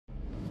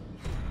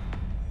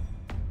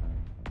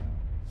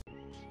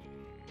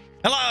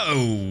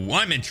Hello,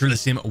 I'm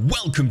EnterElysium.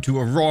 Welcome to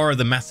Aurora,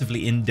 the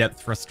massively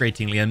in-depth,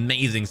 frustratingly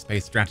amazing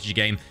space strategy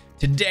game.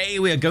 Today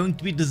we are going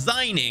to be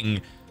designing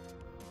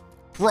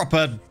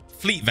proper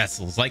fleet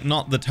vessels, like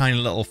not the tiny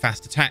little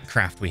fast attack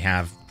craft we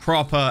have.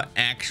 Proper,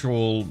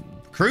 actual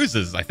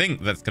cruisers, I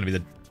think that's going to be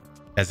the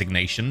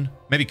designation.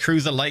 Maybe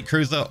cruiser, light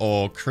cruiser,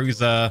 or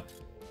cruiser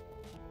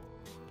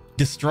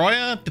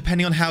destroyer,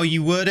 depending on how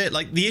you word it.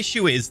 Like, the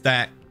issue is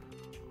that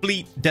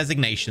fleet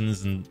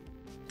designations and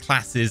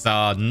classes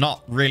are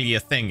not really a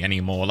thing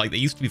anymore. Like, they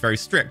used to be very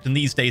strict, and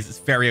these days it's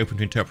very open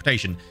to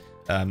interpretation.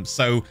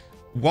 So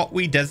what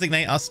we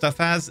designate our stuff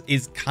as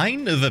is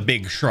kind of a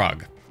big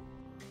shrug.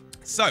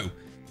 So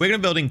we're going to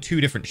be building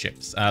two different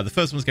ships. The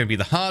first one's going to be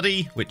the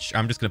Hardy, which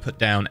I'm just going to put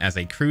down as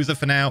a cruiser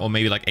for now, or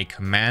maybe like a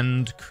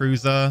command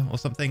cruiser or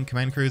something,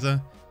 command cruiser.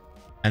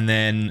 And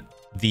then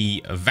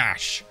the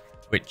Vash,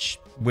 which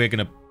we're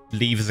going to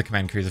leave as a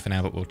command cruiser for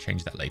now, but we'll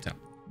change that later.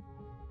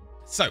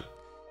 So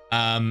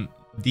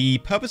the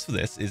purpose for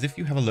this is, if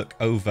you have a look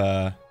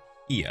over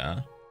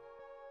here,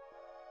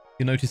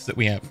 you'll notice that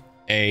we have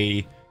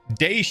a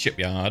day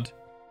shipyard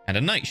and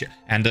a night ship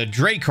and a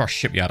Dracos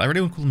shipyard. I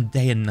really want to call them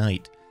day and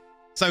night.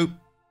 So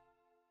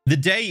the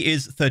day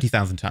is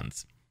 30,000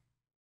 tons.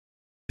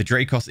 The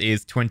Dracos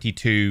is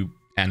 22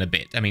 and a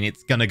bit. I mean,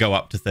 it's going to go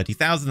up to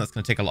 30,000. That's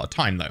going to take a lot of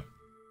time, though.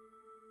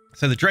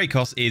 So the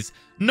Dracos is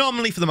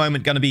normally, for the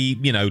moment, going to be,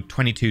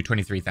 22,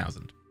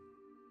 23,000.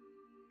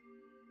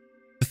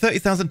 The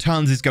 30,000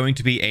 tons is going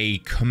to be a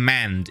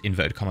command,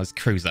 inverted commas,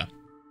 cruiser.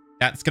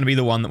 That's going to be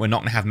the one that we're not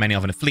going to have many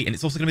of in a fleet, and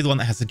it's also going to be the one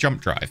that has the jump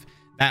drive.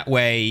 That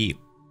way,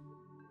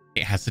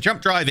 it has the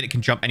jump drive, and it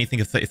can jump anything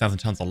of 30,000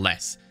 tons or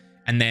less.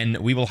 And then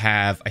we will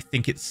have, I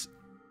think it's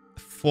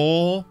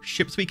 4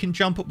 ships we can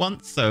jump at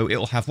once, so it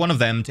will have one of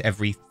them to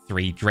every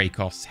 3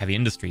 Dracos heavy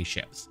industry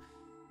ships.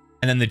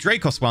 And then the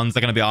Dracos ones are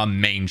going to be our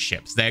main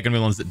ships. They're going to be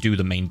the ones that do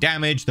the main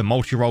damage, the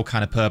multi-role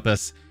kind of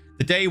purpose.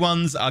 The day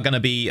ones are going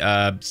to be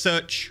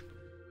search,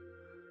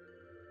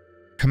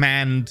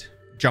 command,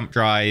 jump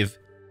drive,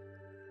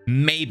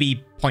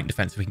 maybe point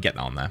defense if we can get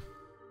that on there.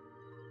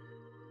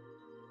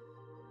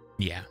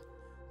 Yeah.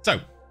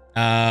 So,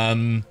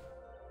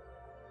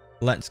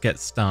 let's get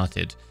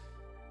started.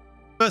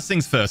 First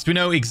things first, we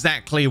know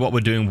exactly what we're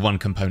doing with one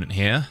component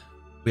here.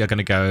 We are going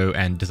to go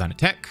and design a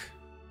tech.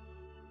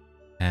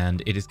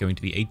 And it is going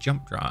to be a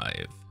jump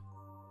drive.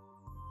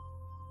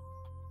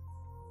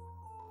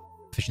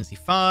 Efficiency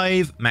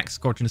 5, max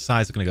squadron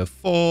size, we're going to go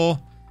 4.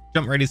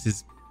 Jump radius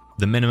is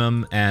the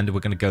minimum, and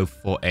we're going to go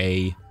for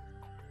a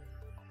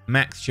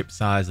max ship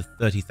size of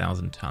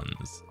 30,000 tons,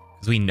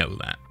 because we know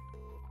that.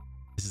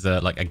 This is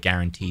like a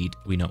guaranteed,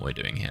 we know what we're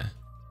doing here.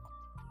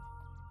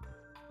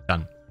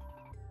 Done.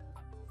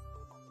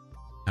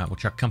 We'll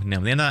chuck company name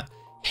on the end of that.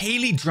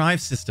 Haley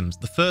Drive Systems.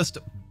 The first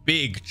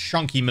big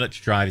chunky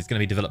military drive is going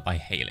to be developed by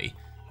Haley.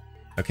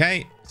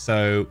 Okay,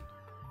 so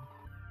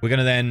we're going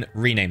to then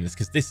rename this,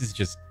 because this is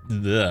just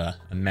a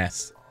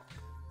mess.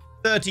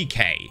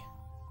 30k.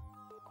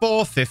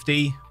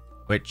 450,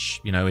 which,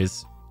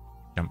 is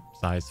jump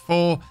size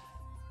 4.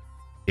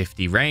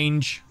 50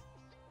 range.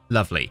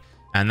 Lovely.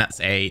 And that's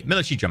a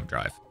military jump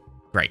drive.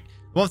 Great.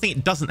 One thing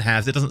it doesn't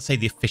have is it doesn't say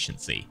the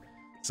efficiency.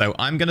 So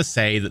I'm going to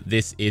say that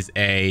this is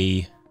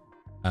a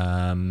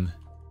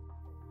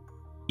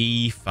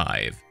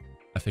E5.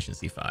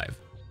 Efficiency 5.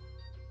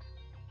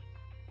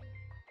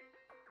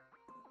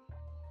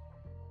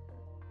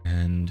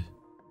 And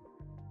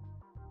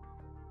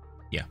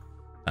yeah,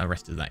 the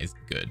rest of that is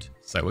good.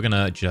 So we're going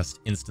to just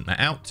instant that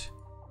out.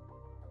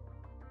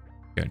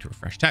 Go into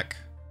refresh tech.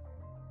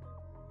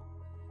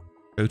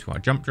 Go to our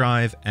jump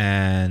drive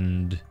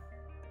and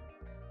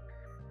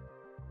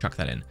chuck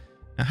that in.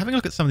 Now, having a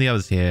look at some of the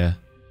others here.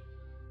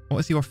 What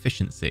is your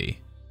efficiency?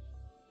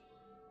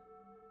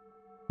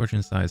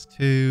 Squadron size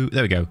 2.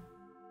 There we go.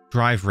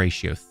 Drive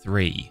ratio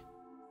 3.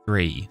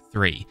 3.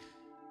 3.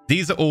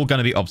 These are all going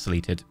to be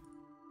obsoleted.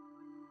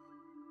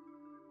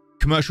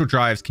 Commercial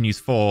drives can use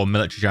 4.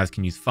 Military drives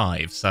can use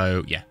 5.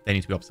 So, yeah, they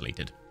need to be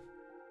obsoleted.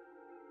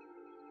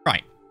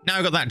 Right. Now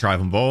I've got that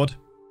drive on board.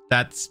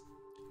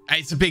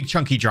 It's a big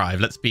chunky drive.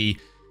 Let's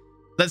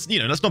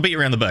not beat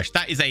around the bush.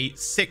 That is a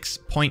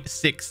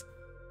 6.6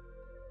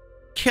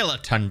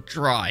 kiloton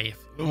drive.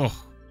 Ugh.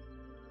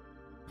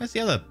 Where's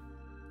the other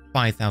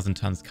 5,000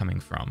 tons coming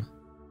from?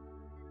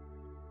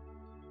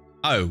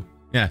 Oh,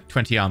 yeah,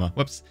 20 armor.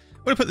 Whoops.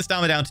 I'm going to put this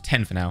armor down to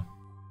 10 for now.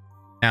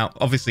 Now,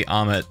 obviously,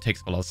 armor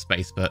takes up a lot of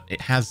space, but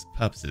it has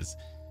purposes.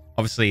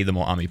 Obviously, the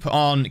more armor you put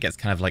on, it gets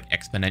kind of like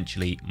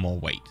exponentially more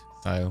weight.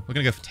 So we're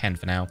going to go for 10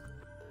 for now.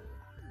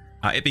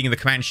 It being the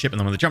command ship and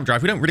then on the jump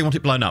drive, we don't really want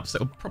it blown up, so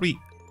it'll probably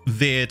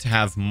veer to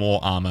have more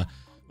armor.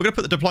 We're going to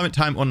put the deployment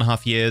time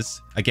 1.5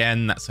 years.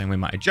 Again, that's something we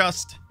might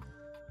adjust.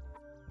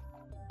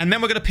 And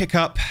then we're going to pick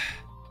up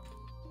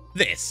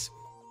this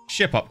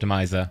ship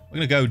optimizer. We're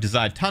going to go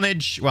desired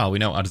tonnage. Well, we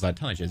know what our desired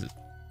tonnage is. It's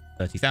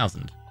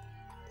 30,000.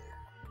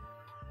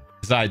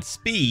 Desired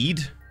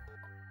speed,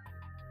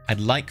 I'd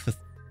like for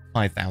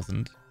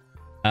 5,000.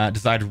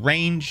 Desired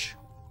range,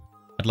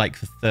 I'd like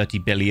for 30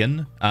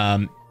 billion.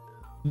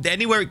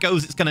 anywhere it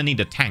goes, it's going to need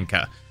a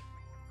tanker.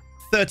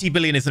 30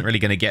 billion isn't really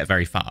going to get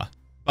very far,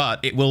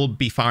 but it will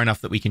be far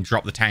enough that we can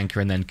drop the tanker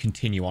and then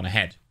continue on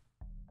ahead.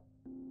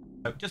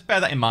 So just bear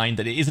that in mind,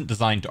 that it isn't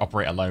designed to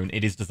operate alone.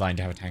 It is designed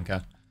to have a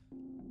tanker.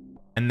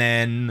 And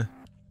then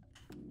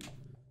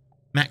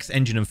max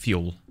engine and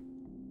fuel.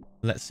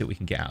 Let's see what we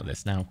can get out of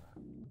this. Now,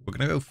 we're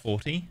going to go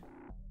 40.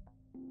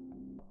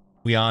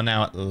 We are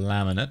now at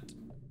laminate.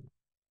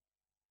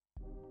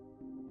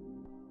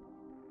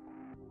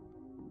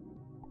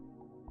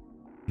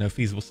 No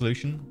feasible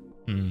solution?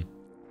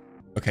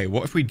 Okay,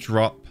 what if we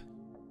drop...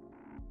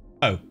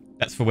 Oh,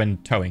 that's for when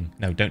towing.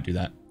 No, don't do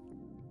that.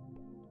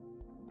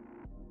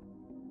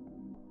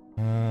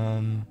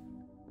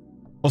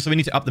 Also, we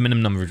need to up the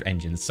minimum number of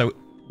engines. So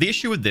the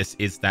issue with this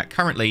is that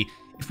currently,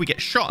 if we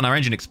get shot and our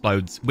engine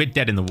explodes, we're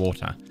dead in the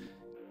water.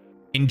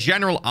 In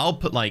general, I'll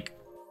put like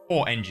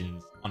 4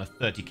 engines on a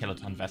 30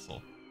 kiloton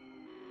vessel.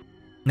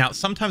 Now,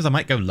 sometimes I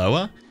might go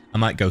lower. I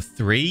might go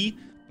 3,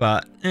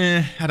 but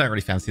I don't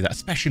really fancy that,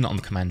 especially not on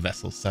the command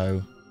vessel.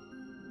 So,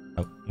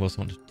 oh, we also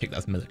want to take that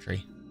as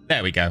military.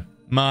 There we go.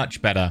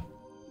 Much better.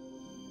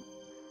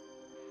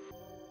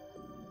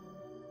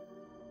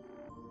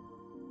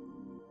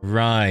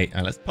 Right,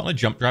 let's put on a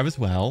jump drive as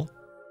well.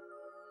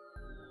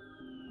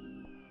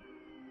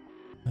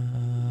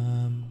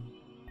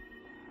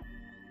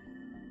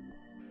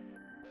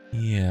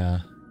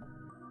 Yeah.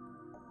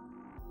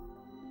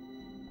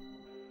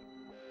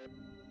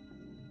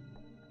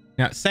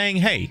 Now it's saying,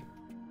 hey,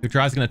 your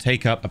drive's going to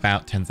take up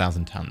about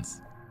 10,000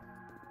 tons.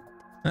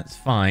 That's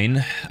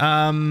fine.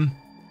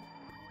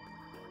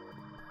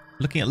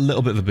 Looking at a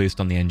little bit of a boost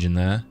on the engine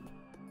there.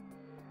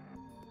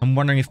 I'm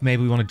wondering if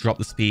maybe we want to drop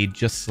the speed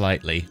just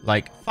slightly.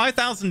 Like,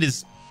 5,000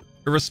 is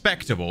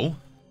respectable.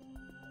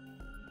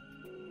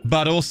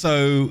 But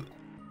also,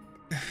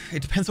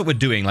 it depends what we're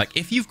doing. Like,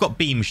 if you've got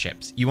beam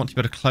ships, you want to be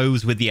able to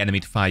close with the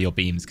enemy to fire your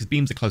beams, because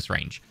beams are close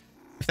range.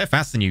 If they're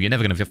faster than you, you're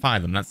never going to fire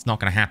them. That's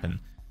not going to happen.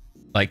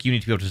 Like, you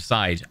need to be able to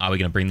decide, are we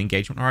going to bring the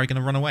engagement or are we going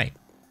to run away?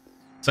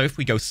 So if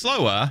we go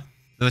slower,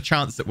 there's a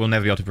chance that we'll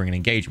never be able to bring an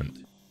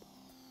engagement.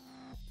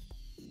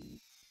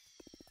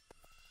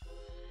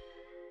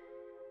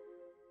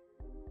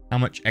 How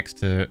much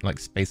extra, like,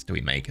 space do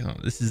we make? Oh,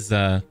 this is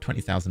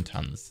 20,000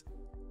 tons.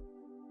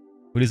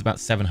 We lose about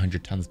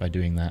 700 tons by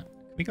doing that.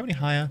 Can we go any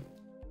higher?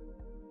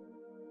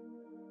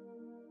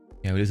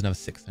 Yeah, we lose another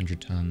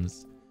 600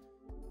 tons.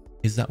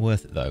 Is that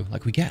worth it though?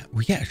 Like, we get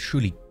a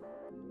truly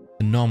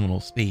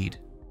phenomenal speed.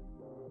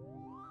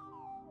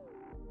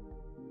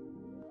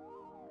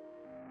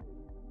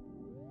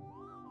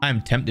 I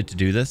am tempted to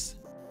do this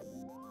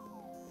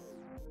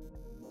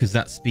because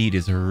that speed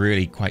is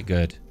really quite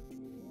good.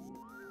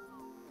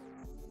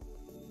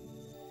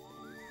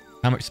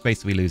 How much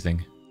space are we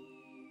losing?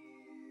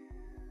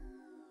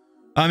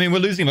 I mean, we're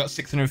losing about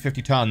 650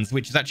 tons,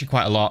 which is actually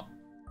quite a lot.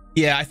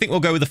 Yeah, I think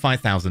we'll go with the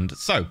 5,000.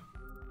 So,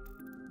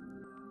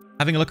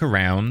 having a look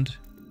around.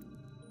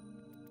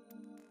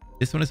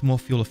 This one is more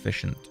fuel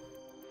efficient.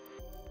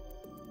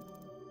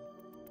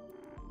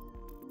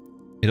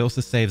 It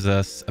also saves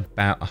us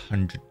about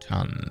 100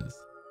 tons,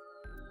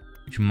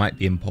 which might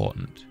be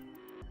important.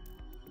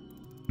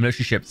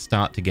 Military ships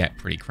start to get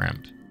pretty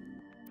cramped.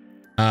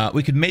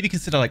 We could maybe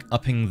consider like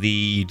upping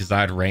the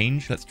desired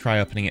range. Let's try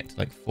upping it to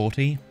like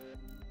 40.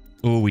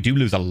 Oh, we do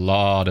lose a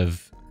lot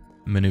of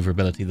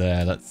maneuverability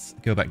there. Let's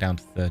go back down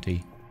to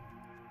 30.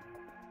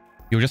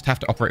 You'll just have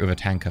to operate with a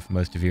tanker for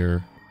most of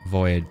your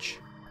voyage.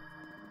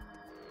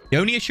 The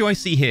only issue I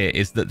see here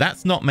is that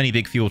that's not many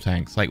big fuel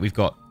tanks. Like, we've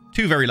got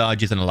 2 very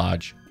larges and a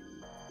large.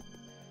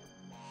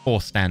 4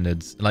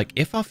 standards. Like,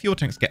 if our fuel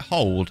tanks get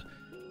holed,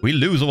 we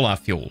lose all our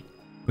fuel.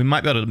 We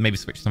might be able to maybe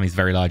switch some of these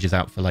very larges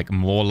out for, like,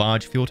 more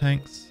large fuel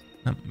tanks.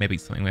 That may be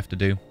something we have to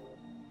do.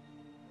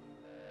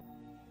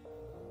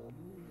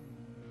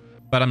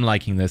 But I'm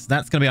liking this.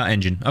 That's going to be our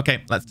engine.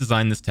 Okay, let's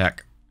design this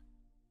tech.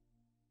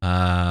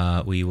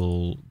 We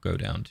will go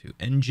down to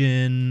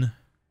engine.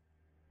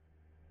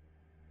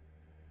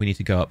 We need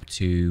to go up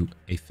to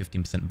a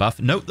 15% buff.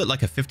 Note that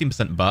like a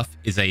 15% buff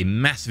is a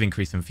massive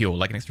increase in fuel,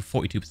 like an extra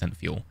 42%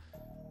 fuel.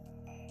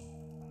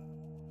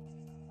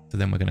 So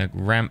then we're going to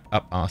ramp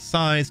up our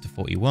size to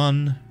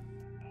 41.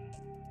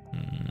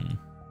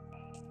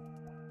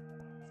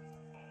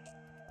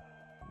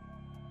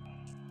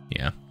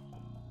 Yeah.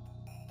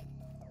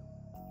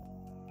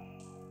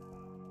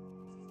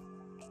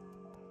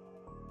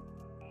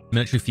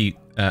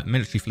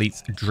 Military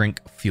fleets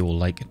drink fuel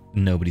like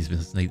nobody's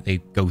business. They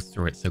go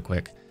through it so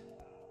quick.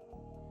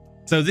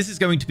 So this is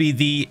going to be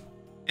the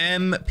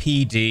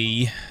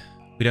MPD.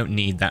 We don't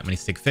need that many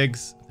sig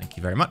figs. Thank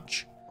you very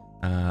much.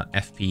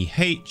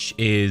 FPH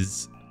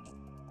is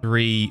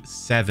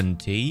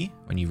 370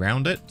 when you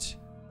round it.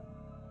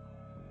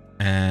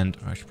 And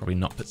I should probably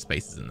not put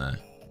spaces in there.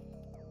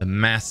 The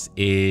mass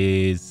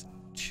is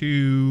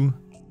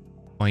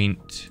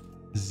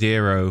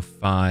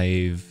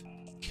 2.05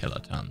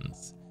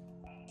 kilotons.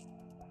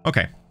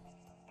 Okay.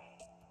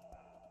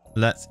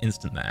 Let's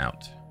instant that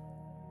out.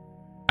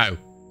 Oh,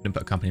 didn't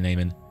put a company name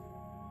in.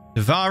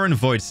 Devar and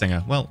Void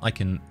Singer. Well, I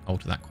can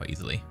alter that quite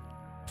easily.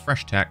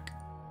 Fresh tech.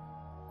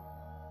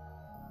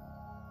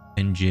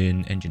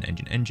 Engine.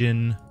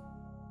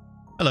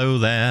 Hello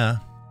there.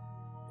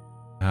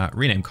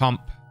 Rename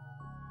comp.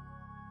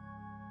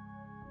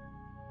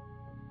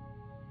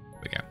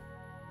 Here we go.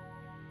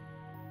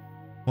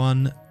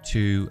 1,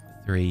 2,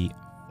 3,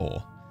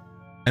 4.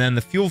 And then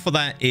the fuel for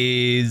that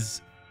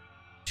is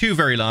 2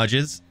 very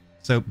larges.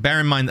 So bear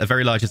in mind that a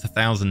very large is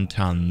 1,000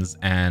 tons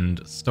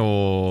and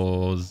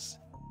stores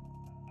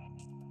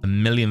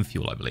 1 million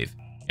fuel, I believe.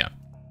 Yeah.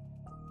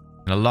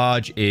 And a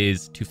large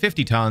is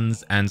 250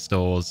 tons and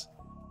stores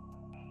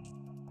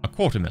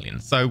 250,000.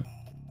 So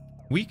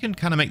we can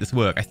kind of make this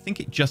work. I think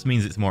it just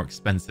means it's more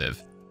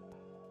expensive.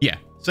 Yeah.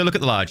 So look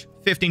at the large.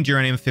 15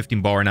 geranium,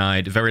 15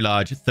 boronide, very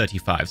large,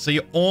 35. So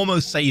you're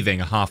almost saving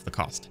half the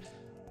cost.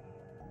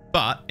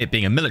 But it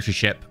being a military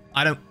ship,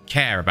 I don't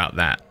care about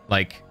that.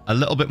 Like, a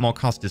little bit more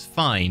cost is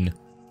fine.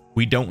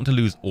 We don't want to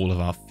lose all of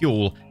our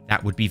fuel.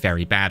 That would be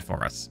very bad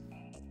for us.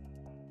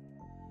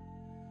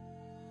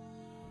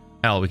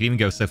 Hell, we could even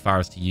go so far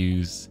as to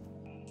use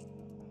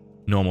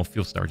normal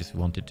fuel storage if we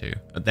wanted to.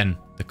 But then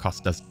the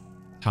cost does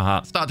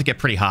start to get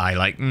pretty high.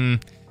 Like,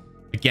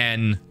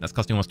 again, that's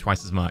costing almost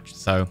twice as much.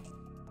 So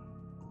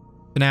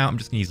for now, I'm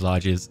just going to use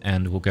larges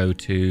and we'll go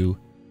to...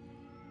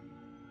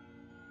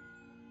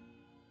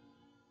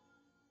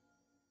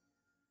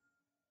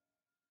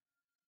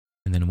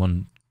 And then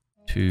 1,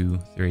 2,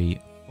 3,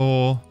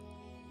 4.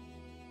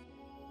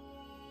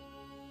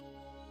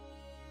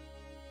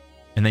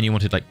 And then you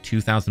wanted like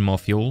 2,000 more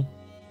fuel,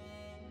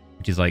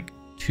 which is like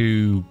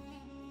 2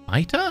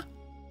 lighter?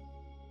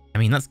 I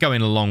mean, that's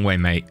going a long way,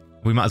 mate.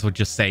 We might as well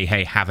just say,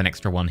 hey, have an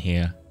extra one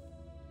here.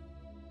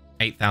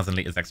 8,000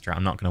 liters extra.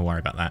 I'm not going to worry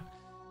about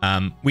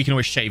that. We can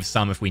always shave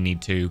some if we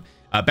need to.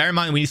 Bear in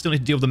mind, we still need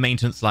to deal with the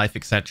maintenance life,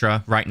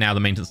 etc. Right now,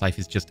 the maintenance life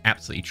is just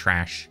absolutely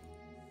trash.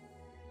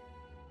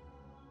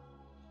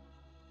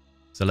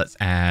 So let's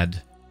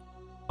add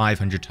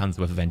 500 tons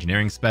worth of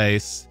engineering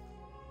space.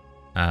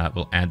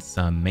 We'll add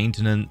some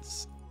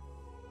maintenance.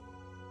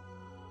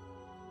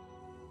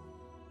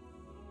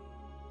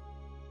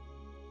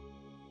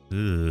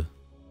 Ugh.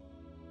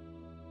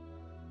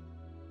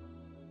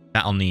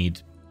 That'll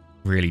need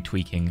really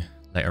tweaking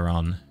later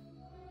on.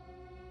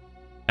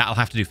 That'll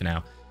have to do for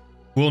now.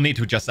 We'll need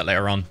to adjust that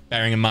later on,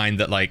 bearing in mind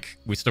that, like,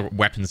 we've still got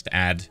weapons to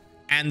add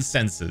and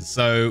sensors.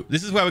 So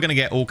this is where we're going to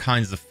get all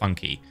kinds of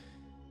funky.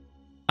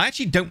 I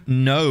actually don't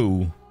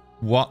know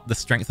what the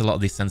strength of a lot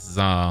of these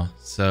sensors are,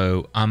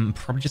 so I'm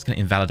probably just going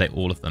to invalidate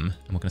all of them,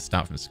 and we're going to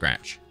start from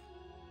scratch.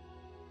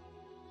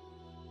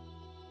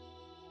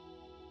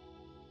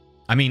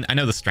 I mean, I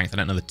know the strength, I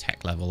don't know the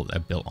tech level that they're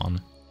built on.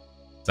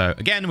 So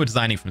again, we're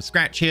designing from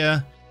scratch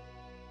here.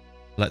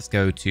 Let's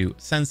go to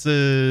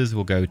sensors,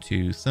 we'll go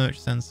to search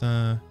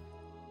sensor,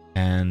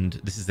 and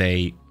this is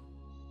a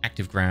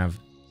active grav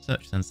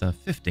search sensor,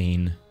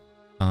 15,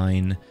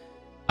 fine.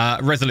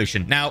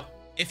 Resolution. Now,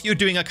 if you're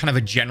doing a kind of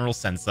a general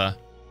sensor,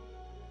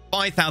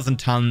 5,000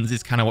 tons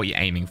is kind of what you're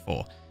aiming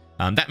for.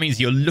 That means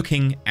you're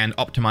looking and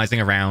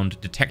optimizing around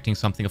detecting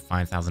something of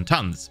 5,000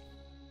 tons.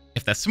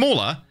 If they're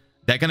smaller,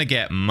 they're going to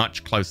get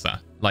much closer.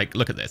 Like,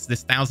 look at this.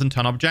 This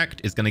 1,000-ton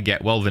object is going to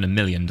get well within 1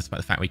 million, despite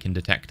the fact we can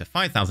detect a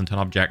 5,000-ton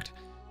object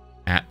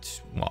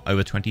at, what,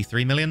 over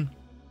 23 million?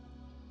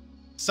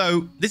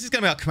 So this is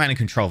going to be our command and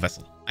control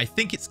vessel. I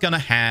think it's going to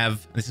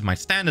have, this is my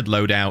standard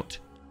loadout,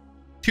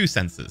 2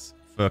 sensors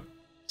for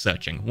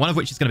searching. One of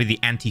which is going to be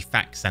the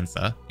anti-fact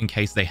sensor, in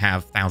case they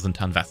have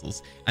 1,000-ton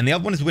vessels. And the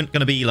other one is going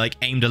to be, like,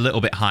 aimed a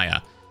little bit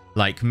higher,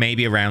 like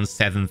maybe around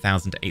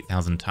 7,000 to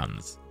 8,000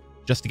 tons,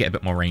 just to get a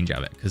bit more range out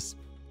of it, because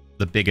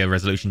the bigger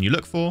resolution you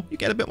look for, you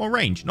get a bit more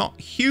range. Not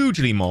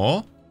hugely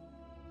more.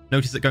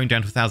 Notice that going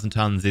down to 1,000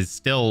 tons is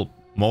still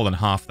more than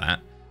half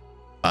that,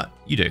 but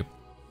you do.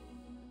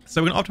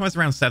 So we're going to optimize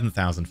around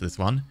 7,000 for this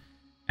one,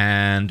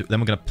 and then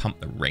we're going to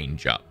pump the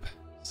range up.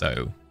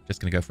 So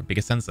just going to go for a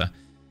bigger sensor.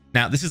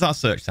 Now, this is our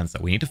search sensor.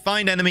 We need to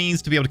find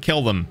enemies to be able to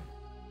kill them.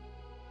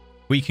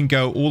 We can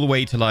go all the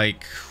way to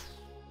like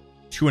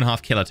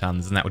 2.5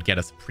 kilotons, and that would get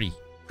us a pretty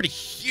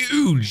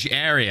huge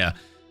area.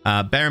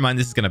 Bear in mind,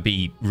 this is going to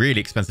be really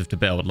expensive to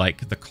build.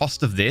 Like, the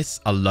cost of this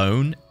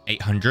alone,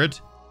 800.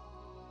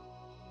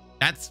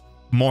 That's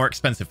more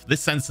expensive for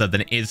this sensor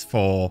than it is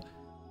for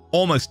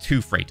almost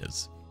 2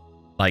 freighters.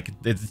 Like,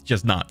 it's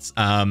just nuts.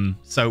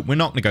 So we're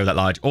not going to go that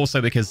large. Also,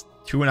 because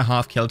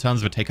 2.5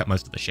 kilotons would take up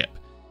most of the ship.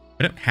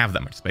 We don't have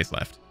that much space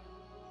left.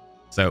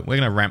 So we're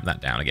going to ramp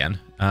that down again.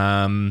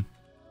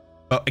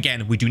 But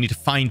again, we do need to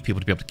find people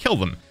to be able to kill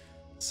them.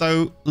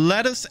 So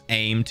let us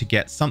aim to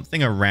get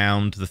something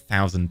around the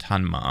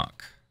 1,000-ton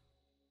mark.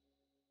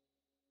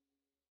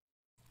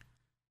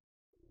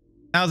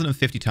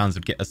 1,050 tons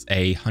would get us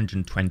a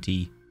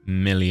 120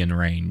 million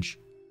range.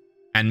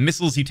 And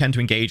missiles you tend to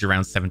engage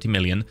around 70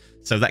 million.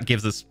 So that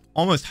gives us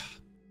almost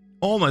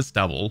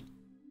double.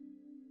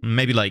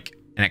 Maybe like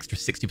an extra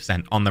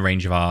 60% on the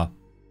range of our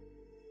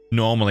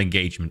normal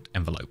engagement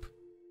envelope.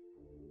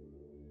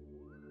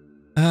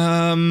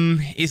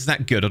 Is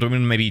that good? Or do we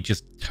maybe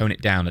just tone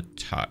it down a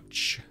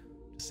touch?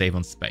 save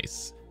on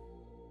space.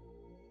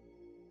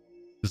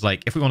 It's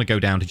like, if we want to go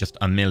down to just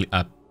 10 million,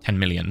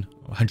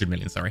 or 100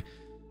 million, sorry.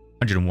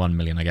 101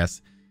 million, I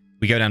guess.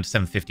 We go down to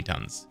 750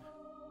 tons.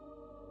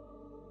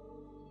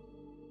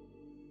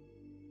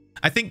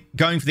 I think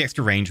going for the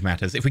extra range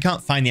matters. If we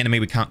can't find the enemy,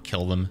 we can't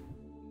kill them.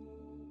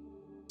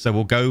 So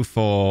we'll go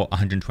for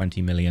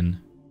 120 million.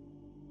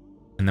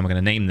 And then we're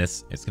going to name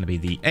this. It's going to be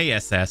the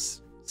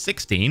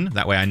ASS-16.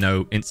 That way I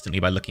know instantly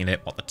by looking at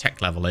it what the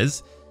tech level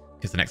is.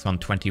 Because the next one,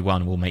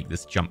 21, will make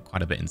this jump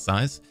quite a bit in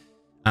size.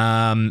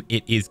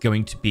 It is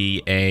going to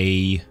be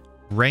a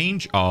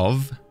range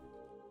of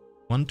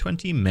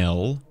 120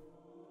 mil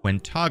when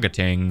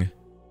targeting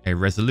a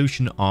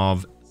resolution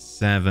of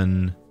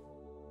 7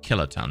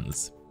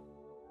 kilotons.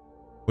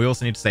 We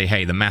also need to say,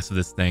 hey, the mass of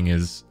this thing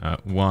is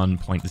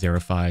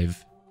 1.05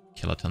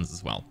 kilotons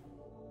as well.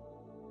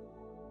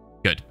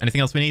 Good.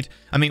 Anything else we need?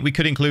 I mean, we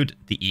could include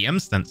the EM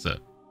sensor.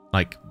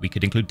 Like, we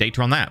could include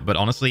data on that, but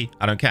honestly,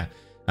 I don't care.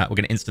 We're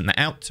going to instant that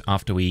out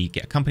after we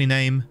get a company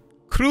name.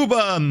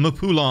 Kruba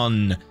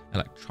Mapulon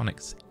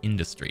Electronics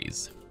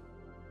Industries.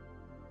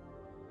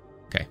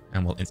 Okay,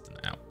 and we'll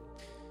instant that out.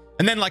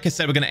 And then, like I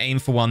said, we're going to aim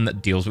for one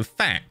that deals with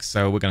facts.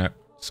 So we're going to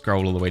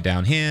scroll all the way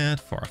down here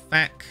for a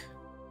fact.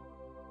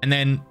 And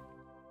then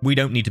we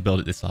don't need to build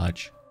it this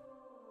large.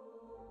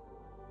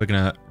 We're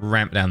going to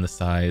ramp down the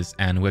size,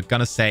 and we're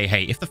going to say,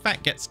 hey, if the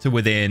fact gets to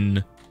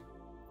within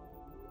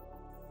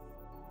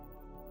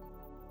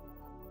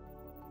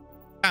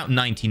about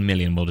 19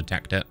 million, we'll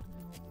detect it.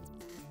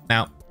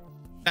 Now,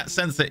 that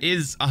sensor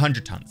is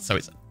 100 tons, so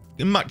it's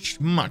much,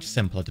 much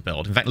simpler to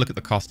build. In fact, look at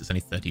the cost, it's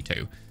only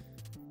 32.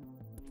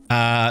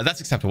 That's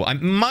acceptable. I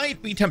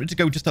might be tempted to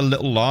go just a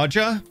little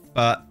larger,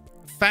 but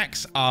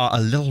facts are a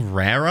little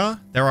rarer.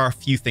 There are a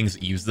few things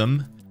that use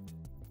them,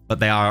 but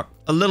they are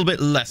a little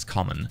bit less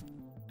common.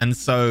 And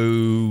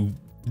so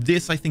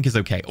this, I think, is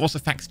okay. Also,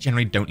 facts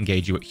generally don't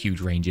engage you at huge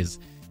ranges.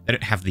 They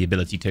don't have the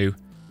ability to.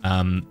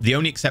 The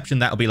only exception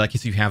that'll be like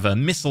if you have a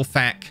missile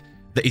fac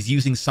that is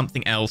using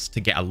something else to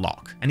get a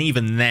lock. And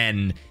even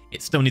then,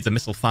 it still needs a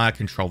missile fire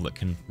control that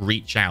can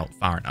reach out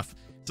far enough.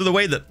 So the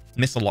way that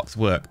missile locks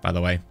work, by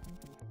the way,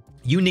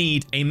 you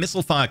need a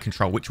missile fire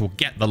control which will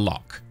get the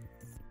lock.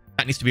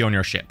 That needs to be on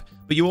your ship.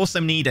 But you also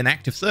need an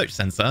active search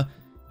sensor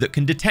that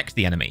can detect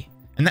the enemy.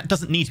 And that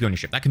doesn't need to be on your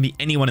ship. That can be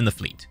anyone in the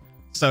fleet.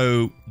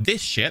 So this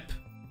ship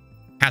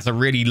has a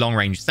really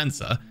long-range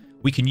sensor.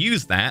 We can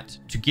use that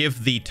to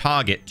give the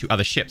target to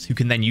other ships who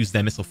can then use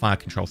their missile fire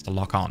controls to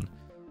lock on.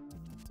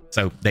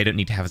 So they don't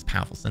need to have as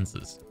powerful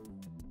sensors.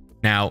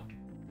 Now,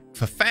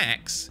 for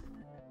facts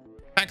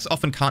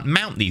often can't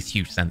mount these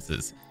huge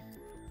sensors,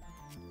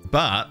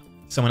 but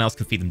someone else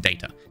can feed them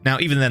data. Now,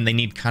 even then, they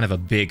need kind of a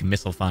big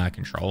missile fire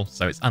control,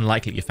 so it's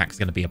unlikely your fact's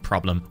going to be a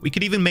problem. We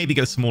could even maybe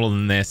go smaller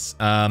than this,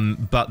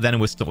 but then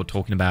we're still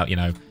talking about, you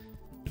know,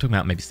 we're talking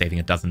about maybe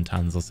saving 12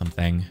 tons or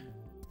something.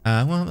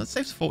 Well, that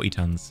saves 40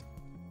 tons.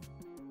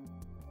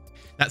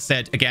 That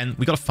said, again,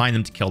 we got to find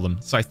them to kill them,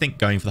 so I think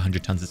going for the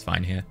 100 tons is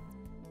fine here.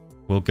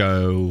 We'll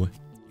go,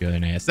 you're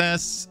an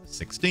ASS,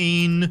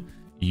 16.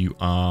 You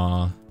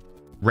are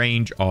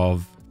range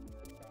of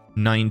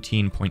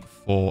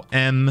 19.4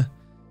 M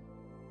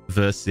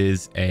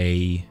versus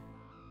a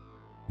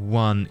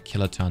 1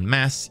 kiloton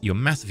mass. Your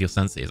mass of your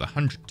sensor is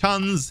 100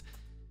 tons.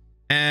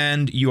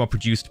 And you are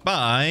produced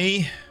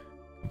by,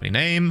 company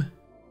name,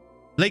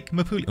 Lake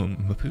Mapulon. Oh,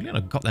 Mapulon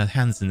have got their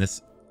hands in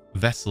this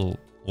vessel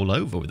all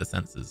over with the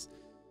sensors.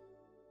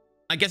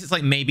 I guess it's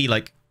like maybe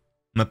like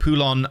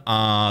Mapulon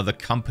are the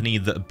company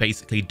that are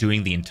basically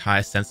doing the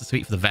entire sensor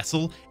suite for the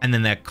vessel, and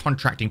then they're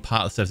contracting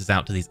part of the services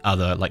out to these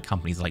other like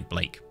companies like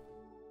Blake.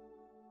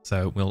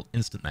 So we'll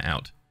instant that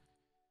out.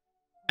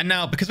 And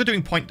now, because we're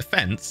doing point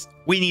defense,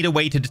 we need a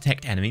way to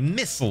detect enemy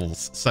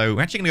missiles. So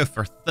we're actually going to go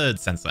for a third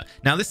sensor.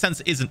 Now, this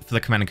sensor isn't for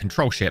the command and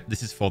control ship.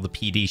 This is for the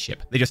PD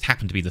ship. They just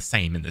happen to be the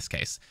same in this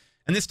case.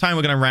 And this time,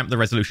 we're going to ramp the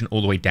resolution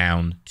all the way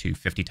down to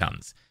 50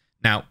 tons.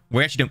 Now,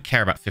 we actually don't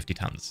care about 50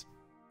 tons.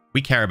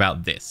 We care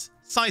about this.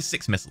 Size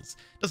 6 missiles.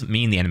 Doesn't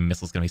mean the enemy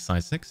missile is going to be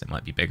size 6. It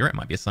might be bigger. It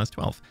might be a size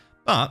 12.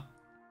 But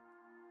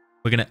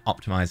we're going to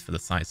optimize for the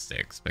size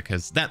 6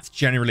 because that's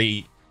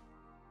generally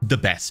the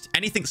best.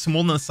 Anything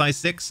smaller than a size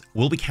 6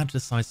 will be counted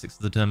as size 6,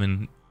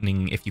 determining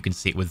if you can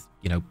see it with,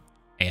 you know,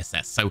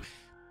 ASS. So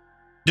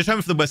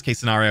determine for the worst case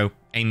scenario,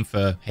 aim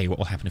for, hey, what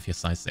will happen if you're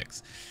size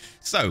 6?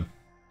 So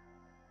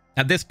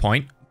at this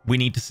point, we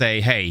need to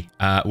say, hey,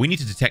 we need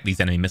to detect these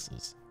enemy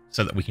missiles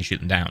so that we can shoot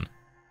them down.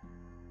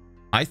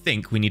 I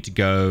think we need to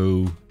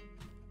go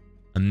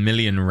 1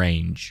 million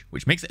range,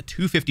 which makes it a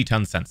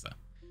 250-ton sensor,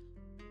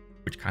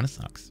 which kind of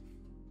sucks,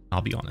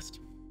 I'll be honest.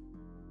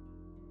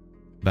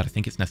 But I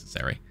think it's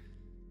necessary.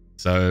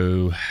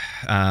 So,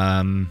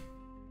 how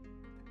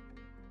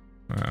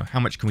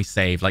much can we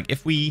save? Like,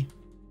 if we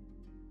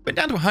went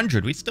down to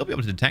 100, we'd still be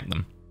able to detect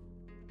them.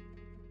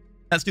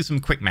 Let's do some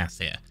quick maths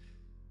here.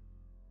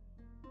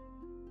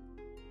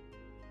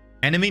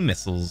 Enemy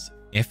missiles,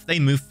 if they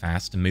move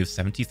fast and move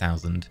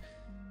 70,000,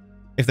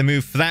 if they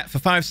move for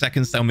 5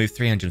 seconds, they'll move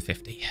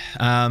 350.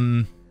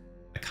 I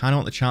kind of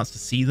want the chance to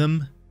see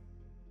them.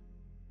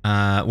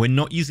 We're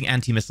not using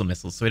anti-missile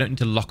missiles, so we don't need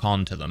to lock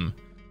on to them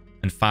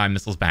and fire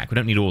missiles back. We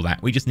don't need all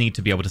that. We just need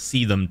to be able to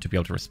see them to be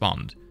able to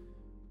respond,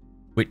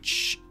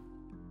 which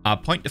our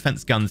point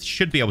defense guns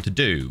should be able to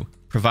do,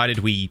 provided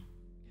we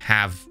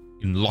have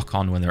lock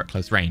on when they're at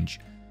close range.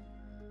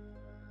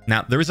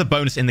 Now, there is a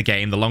bonus in the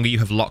game. The longer you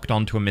have locked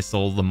onto a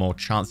missile, the more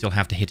chance you'll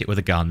have to hit it with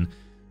a gun.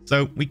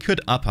 So we could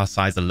up our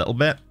size a little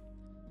bit.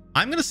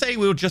 I'm going to say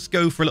we'll just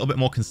go for a little bit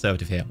more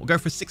conservative here. We'll go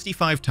for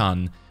 65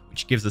 ton,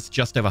 which gives us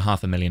just over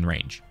 500,000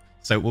 range.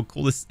 So we'll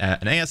call this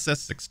an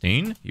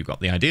ASS-16. You got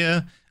the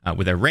idea.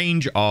 With a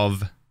range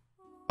of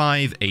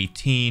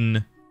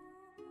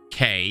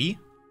 518k,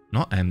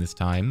 not M this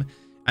time.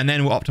 And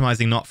then we're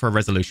optimizing not for a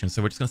resolution.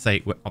 So we're just going to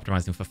say we're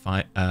optimizing for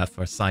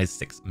a size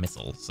 6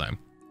 missile. So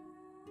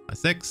size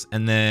 6.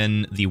 And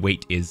then the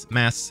weight is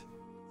mass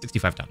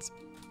 65 tons.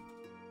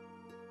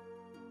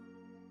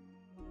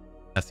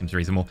 That seems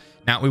reasonable.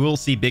 Now, we will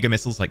see bigger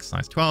missiles like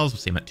size 12s. We'll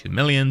see them at 2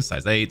 million.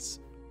 Size 8s,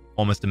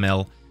 almost a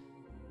mil.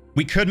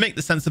 We could make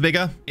the sensor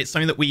bigger. It's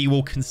something that we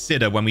will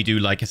consider when we do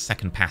like a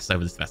second pass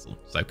over this vessel.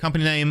 So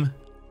company name,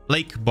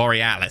 Lake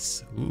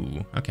Borealis.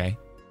 Ooh, okay.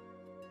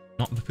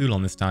 Not the pool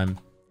on this time.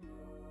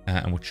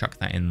 And we'll chuck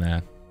that in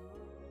there.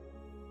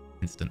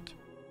 Instant.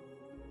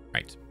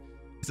 Right.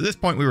 So at this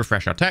point, we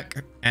refresh our tech.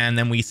 And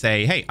then we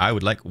say, hey, I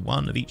would like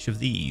one of each of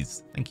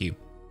these. Thank you.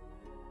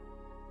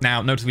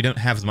 Now, notice we don't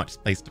have as much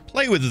space to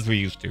play with as we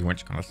used to,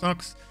 which kind of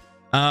sucks.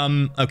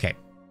 Okay.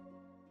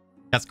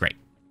 That's great.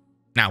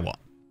 Now what?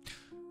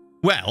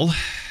 Well,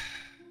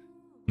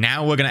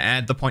 now we're going to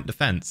add the point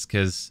defense,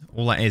 because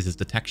all that is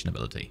detection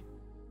ability.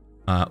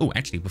 Oh,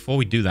 actually, before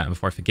we do that,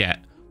 before I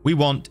forget, we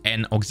want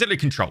an auxiliary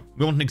control.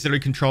 We want an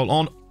auxiliary control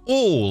on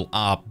all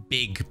our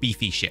big,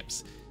 beefy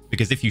ships.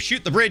 Because if you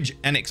shoot the bridge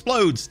and it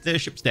explodes, the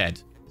ship's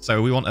dead.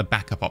 So we want a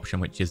backup option,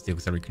 which is the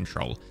auxiliary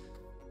control.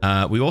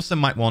 We also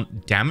might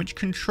want damage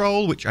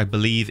control, which I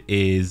believe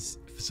is,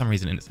 for some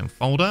reason, in its own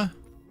folder.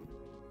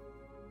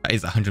 That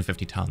is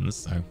 150 tons,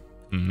 so...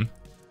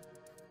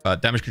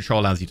 But damage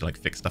control allows you to, like,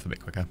 fix stuff a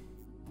bit quicker.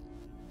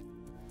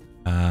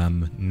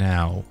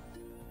 Now...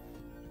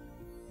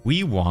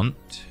 we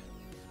want...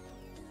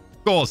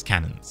 Gauss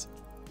cannons.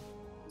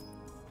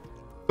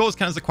 Gauss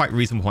cannons are quite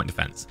reasonable point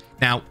defense.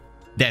 Now,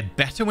 they're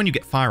better when you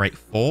get fire rate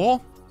 4,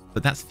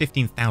 but that's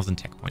 15,000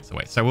 tech points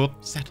away, so we'll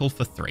settle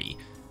for 3.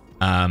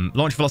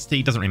 Launch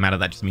velocity doesn't really matter,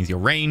 that just means your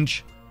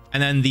range.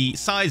 And then the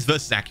size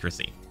versus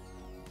accuracy.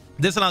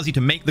 This allows you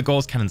to make the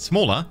Gauss cannon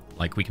smaller,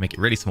 like we can make it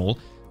really small,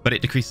 but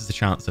it decreases the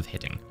chance of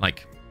hitting.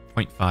 Like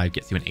 0.5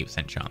 gets you an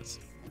 8% chance.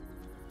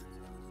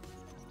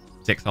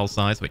 6 hull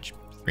size, which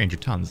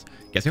 300 tons,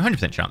 gets you a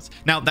 100% chance.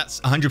 Now,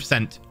 that's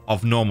 100%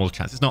 of normal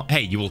chance. It's not,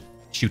 hey, you will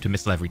shoot a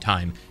missile every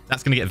time.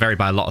 That's going to get varied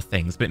by a lot of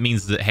things, but it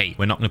means that, hey,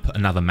 we're not going to put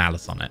another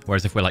malice on it.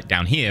 Whereas if we're like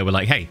down here, we're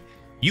like, hey,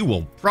 you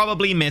will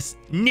probably miss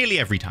nearly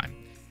every time.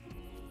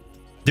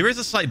 There is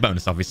a slight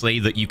bonus, obviously,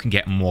 that you can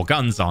get more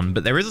guns on,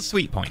 but there is a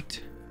sweet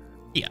point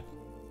here.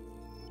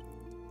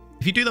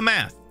 If you do the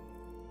math,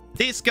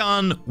 this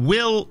gun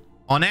will,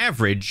 on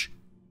average,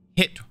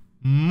 hit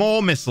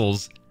more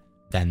missiles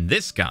than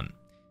this gun.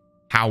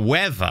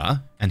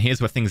 However, and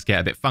here's where things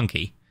get a bit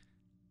funky,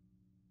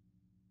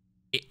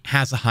 it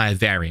has a higher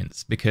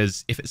variance,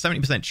 because if it's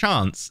 70%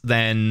 chance,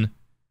 then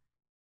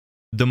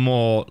the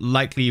more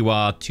likely you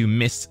are to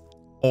miss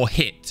or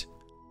hit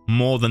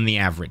more than the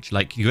average.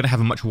 Like, you're going to have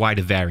a much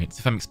wider variance,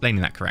 if I'm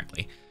explaining that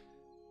correctly.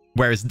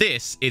 Whereas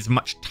this is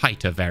much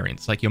tighter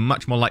variance. Like, you're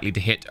much more likely to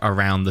hit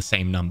around the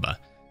same number.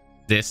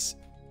 This,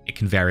 it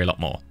can vary a lot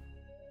more.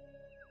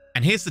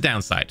 And here's the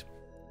downside.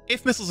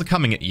 If missiles are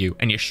coming at you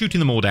and you're shooting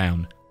them all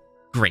down,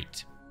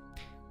 great.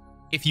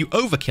 If you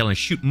overkill and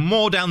shoot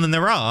more down than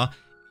there are,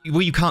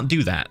 well, you can't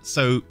do that.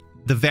 So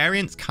the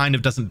variance kind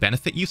of doesn't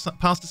benefit you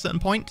past a certain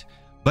point,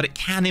 but it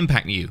can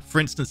impact you. For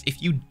instance,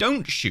 if you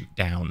don't shoot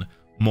down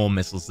more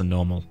missiles than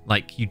normal,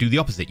 like you do the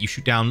opposite, you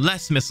shoot down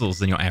less missiles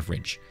than your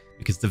average,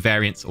 because the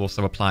variance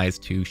also applies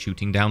to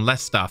shooting down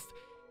less stuff,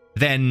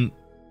 then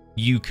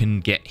you can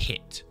get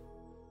hit.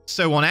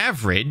 So on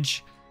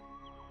average,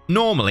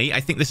 normally, I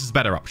think this is a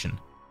better option.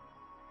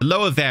 The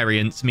lower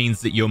variance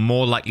means that you're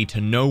more likely to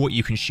know what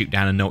you can shoot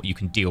down and know what you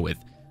can deal with.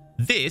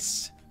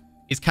 This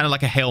is kind of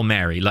like a Hail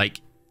Mary.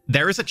 Like,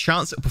 there is a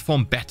chance it'll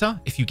perform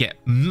better if you get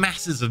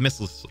masses of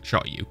missiles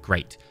shot at you.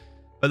 Great.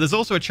 But there's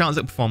also a chance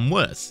it'll perform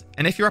worse.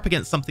 And if you're up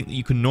against something that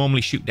you can normally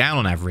shoot down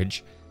on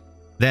average,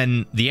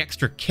 then the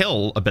extra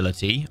kill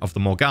ability of the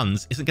more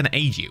guns isn't going to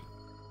aid you.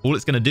 All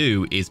it's going to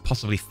do is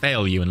possibly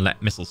fail you and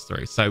let missiles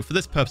through. So for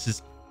this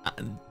purpose,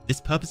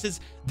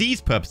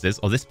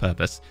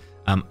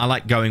 I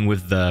like going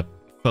with the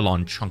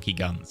full-on chunky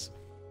guns.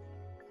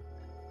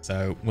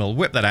 So we'll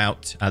whip that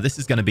out. This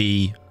is going to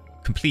be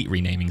a complete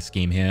renaming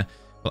scheme here.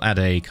 We'll add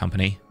a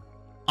company.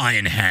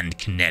 Iron Hand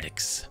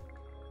Kinetics.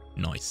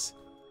 Nice.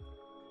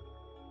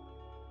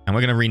 And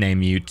we're going to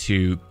rename you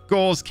to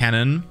Gauss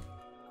Cannon.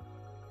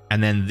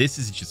 And then this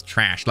is just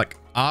trash. Like,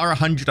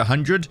 R100,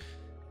 100.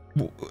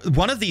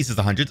 One of these is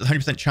 100. It's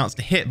 100% chance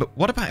to hit. But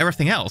what about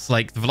everything else?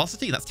 Like, the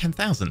velocity? That's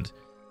 10,000.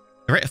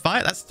 The rate of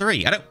fire, that's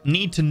 3. I don't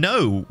need to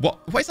know. What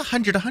is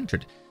 100,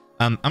 100?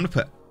 I'm going to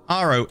put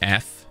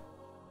ROF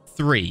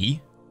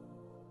 3.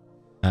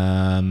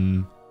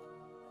 And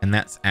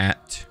that's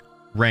at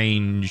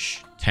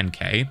range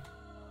 10k.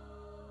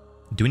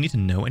 Do we need to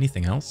know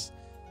anything else?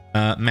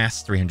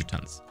 Mass 300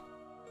 tons.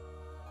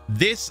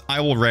 This I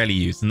will rarely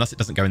use unless it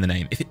doesn't go in the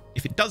name.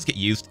 If it does get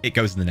used, it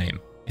goes in the name.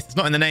 If it's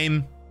not in the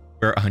name,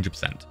 we're at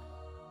 100%.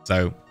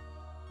 So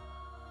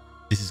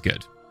this is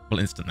good. We'll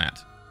instant that.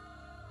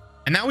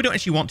 And now we don't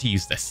actually want to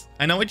use this.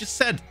 I know I just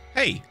said,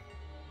 hey,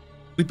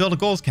 we build a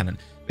Gauss cannon.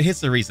 But here's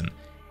the reason.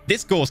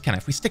 This Gauss cannon,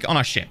 if we stick it on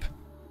our ship,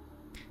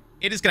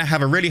 it is going to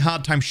have a really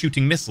hard time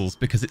shooting missiles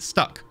because it's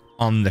stuck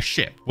on the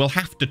ship. We'll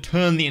have to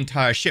turn the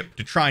entire ship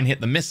to try and hit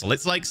the missile.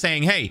 It's like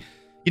saying, hey,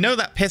 you know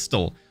that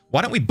pistol?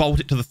 Why don't we bolt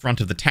it to the front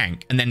of the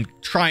tank and then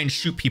try and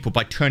shoot people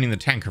by turning the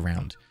tank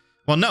around?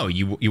 Well, no,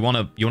 you want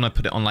to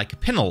put it on like a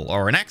pintle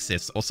or an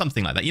axis or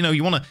something like that. You know,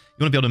 you want to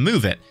be able to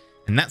move it,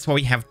 and that's why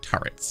we have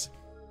turrets.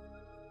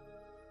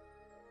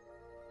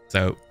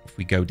 So if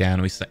we go down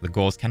and we select the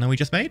Gauss cannon we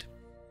just made,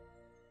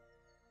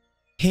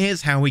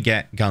 here's how we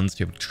get guns to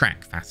be able to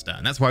track faster.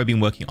 And that's why we've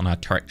been working on our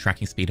turret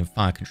tracking speed and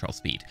fire control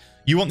speed.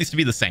 You want these to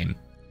be the same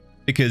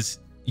because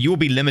you'll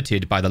be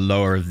limited by the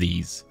lower of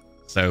these.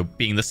 So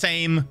being the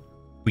same,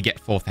 we get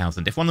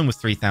 4,000. If one of them was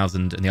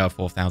 3,000 and the other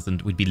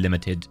 4,000, we'd be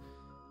limited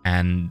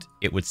and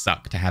it would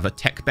suck to have a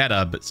tech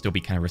better but still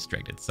be kind of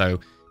restricted. So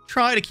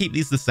try to keep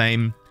these the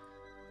same.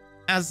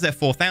 As they're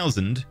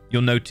 4,000,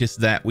 you'll notice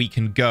that we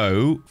can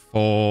go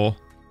for,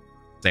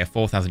 say, a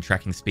 4,000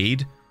 tracking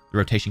speed. The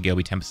rotation gear will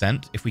be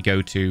 10%. If we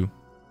go to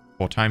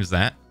 4 times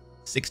that,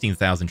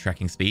 16,000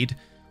 tracking speed,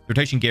 the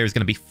rotation gear is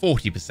going to be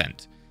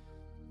 40%.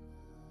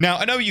 Now,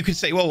 I know you could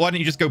say, well, why don't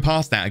you just go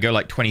past that and go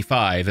like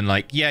 25? And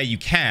like, yeah, you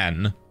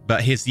can,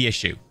 but here's the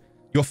issue.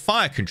 Your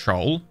fire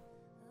control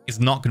is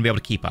not going to be able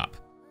to keep up.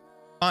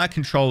 Fire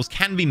controls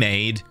can be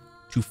made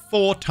to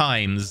 4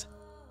 times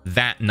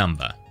that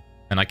number.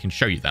 And I can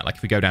show you that. Like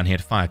if we go down here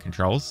to fire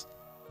controls,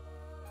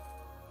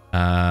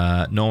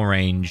 normal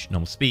range,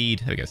 normal speed.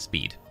 There we go,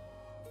 speed.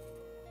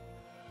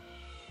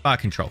 Fire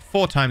control,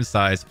 4 times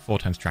size, 4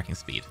 times tracking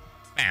speed.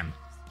 Bam.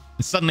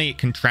 And suddenly it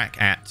can track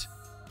at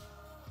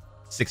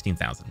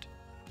 16,000.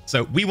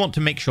 So we want to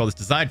make sure this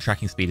desired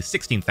tracking speed is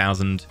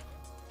 16,000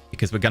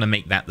 because we're going to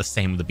make that the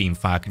same with the beam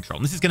fire control.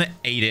 And this is going to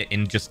aid it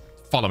in just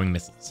following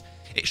missiles.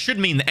 It should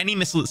mean that any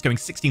missile that's going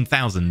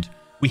 16,000,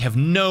 we have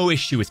no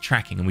issue with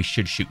tracking and we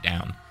should shoot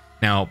down.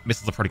 Now,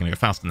 missiles are probably going to go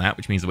faster than that,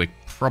 which means that we're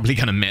probably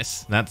going to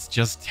miss. That's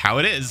just how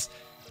it is.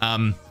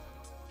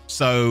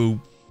 So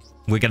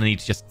we're going to need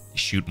to just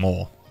shoot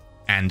more.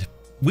 And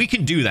we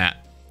can do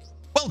that.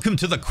 Welcome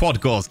to the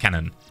quad Gauss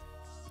cannon.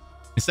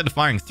 Instead of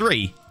firing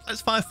 3,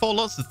 let's fire 4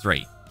 lots of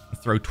 3 and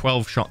throw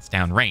 12 shots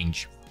down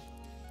range.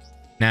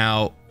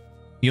 Now,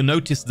 you'll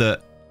notice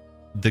that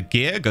the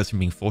gear goes from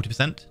being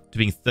 40% to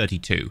being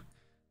 32%.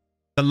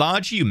 The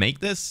larger you make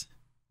this,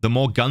 the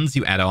more guns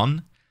you add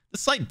on, the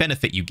slight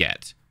benefit you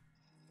get.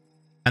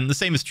 And the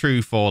same is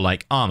true for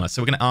like armor. So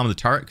we're going to armor the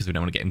turret because we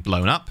don't want to get him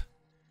blown up.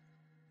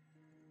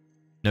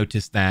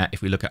 Notice that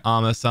if we look at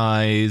armor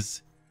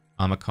size,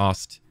 armor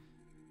cost,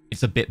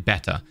 it's a bit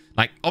better.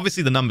 Like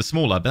obviously the number's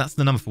smaller, but that's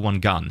the number for one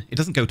gun. It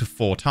doesn't go to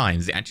 4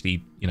 times. It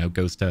actually, you know,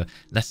 goes to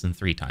less than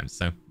 3 times.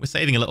 So we're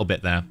saving a little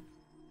bit there.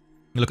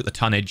 We look at the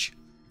tonnage.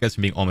 It goes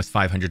from being almost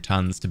 500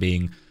 tons to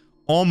being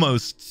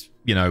almost,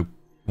 you know,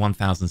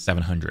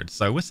 1,700.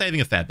 So we're saving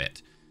a fair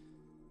bit.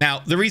 Now,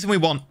 the reason we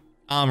want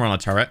armor on a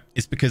turret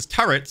is because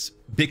turrets,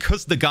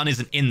 because the gun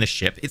isn't in the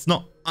ship, it's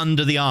not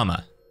under the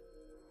armor.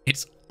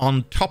 It's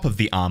on top of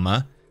the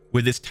armor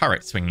with this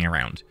turret swinging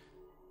around.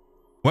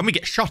 When we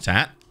get shot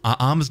at, our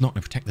armor's not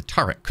going to protect the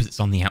turret because it's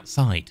on the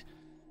outside.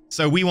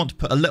 So we want to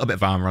put a little bit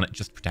of armor on it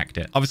just to protect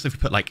it. Obviously, if we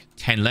put like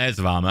 10 layers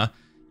of armor,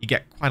 you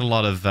get quite a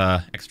lot of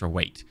extra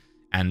weight.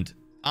 And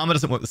armor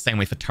doesn't work the same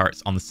way for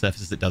turrets on the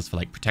surface as it does for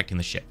like protecting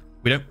the ship.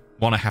 We don't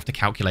want to have to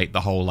calculate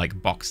the whole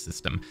like box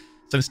system.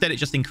 So instead, it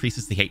just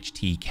increases the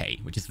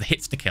HTK, which is the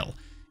hits to kill.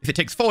 If it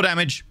takes 4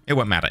 damage, it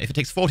won't matter. If it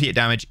takes 48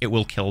 damage, it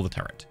will kill the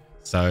turret.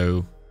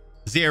 So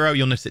 0,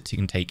 you'll notice it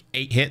can take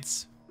 8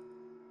 hits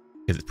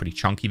because it's pretty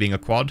chunky being a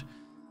quad.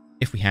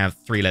 If we have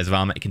 3 layers of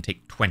armor, it can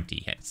take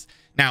 20 hits.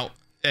 Now,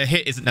 a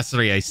hit isn't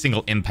necessarily a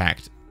single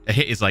impact. A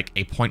hit is like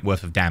a point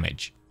worth of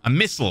damage. A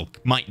missile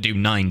might do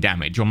 9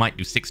 damage or might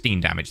do 16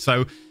 damage.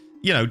 So,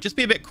 you know, just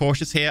be a bit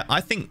cautious here.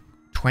 I think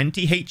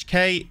 20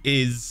 HK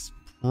is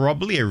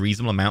probably a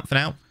reasonable amount for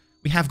now.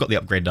 We have got the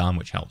upgraded arm,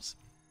 which helps.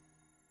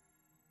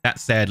 That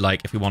said,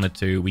 like, if we wanted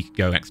to, we could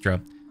go extra,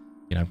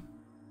 you know,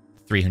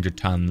 300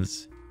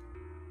 tons.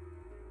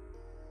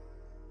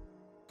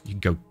 You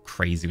could go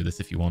crazy with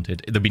this if you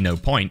wanted. There'd be no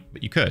point,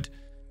 but you could.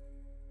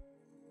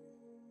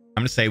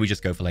 I'm going to say we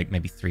just go for, like,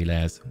 maybe 3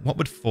 layers. What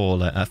would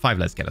 5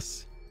 layers get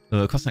us?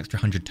 It'll cost an extra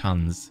 100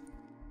 tons.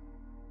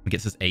 It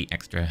gets us 8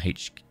 extra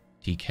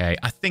HTK.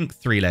 I think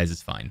 3 layers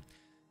is fine.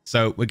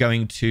 So we're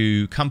going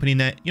to company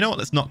name. You know what?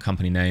 Let's not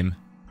company name.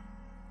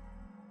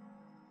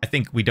 I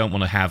think we don't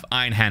want to have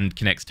Iron Hand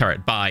connects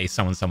turret by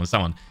someone.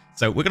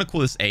 So we're going to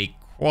call this a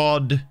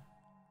quad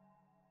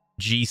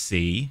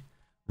GC,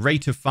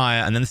 rate of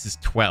fire, and then this is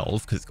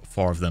 12 because it's got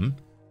 4 of them.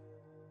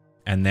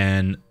 And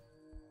then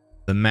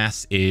the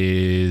mass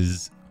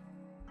is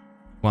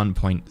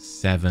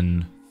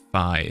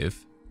 1.75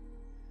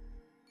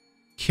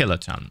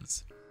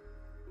 kilotons.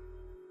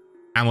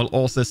 And we'll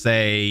also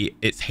say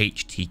it's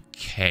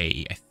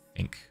HTK, I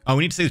think. Oh,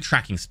 we need to say the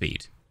tracking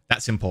speed.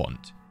 That's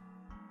important.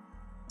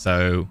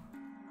 So,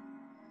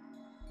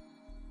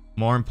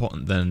 more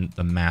important than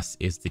the mass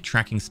is the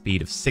tracking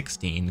speed of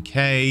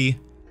 16K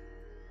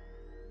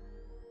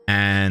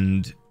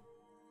and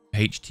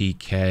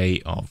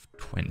HTK of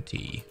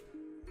 20.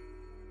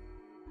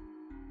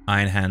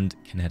 Iron Hand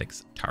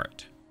Kinetics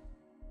Turret.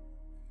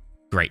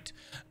 Great.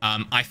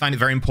 I find it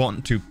very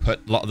important to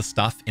put a lot of the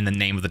stuff in the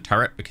name of the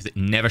turret because it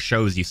never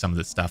shows you some of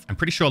this stuff. I'm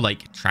pretty sure,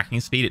 like, tracking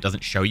speed, it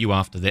doesn't show you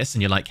after this,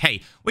 and you're like, hey,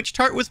 which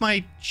turret was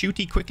my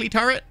shooty quickly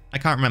turret? I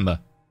can't remember.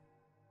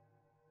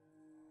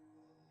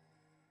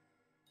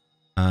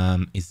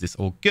 Is this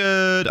all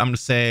good? I'm going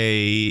to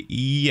say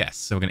yes,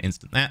 so we're going to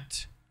instant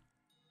that.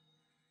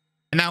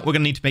 And now we're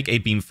going to need to make a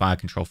beam fire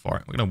control for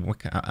it. We're going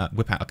to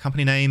whip out a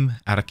company name,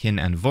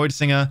 Adakin and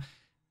Voidsinger.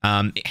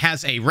 It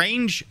has a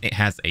range. It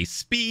has a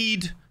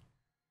speed.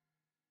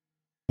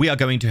 We are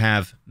going to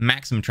have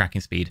maximum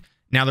tracking speed.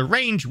 Now, the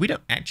range, we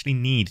don't actually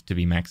need to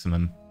be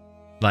maximum.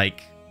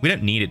 Like, we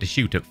don't need it to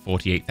shoot at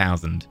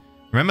 48,000.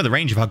 Remember, the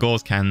range of our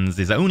Gauss cannons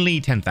is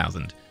only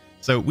 10,000.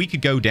 So we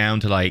could go down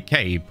to, like,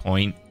 hey,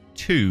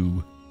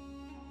 0.2.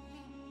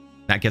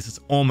 That gets us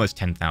almost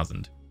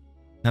 10,000.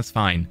 That's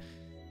fine.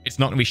 It's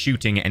not going to be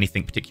shooting at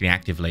anything particularly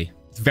actively.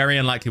 It's very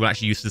unlikely we'll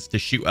actually use this to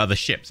shoot other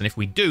ships. And if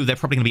we do, they're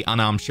probably going to be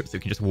unarmed ships that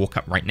we can just walk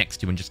up right next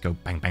to and just go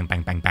bang, bang,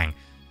 bang, bang, bang.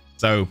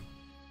 So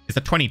it's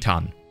a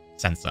 20-ton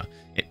sensor.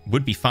 It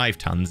would be 5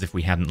 tons if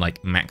we hadn't,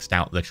 like, maxed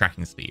out the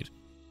tracking speed.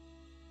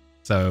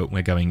 So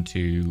we're going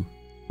to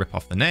rip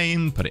off the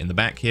name, put it in the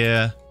back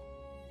here.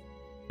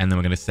 And then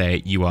we're going to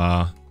say you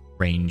are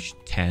range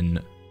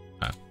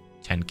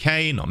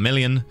 10K, not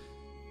million.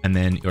 And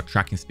then your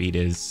tracking speed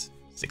is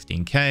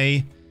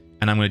 16K.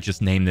 And I'm going to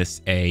just name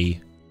this a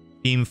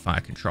beam fire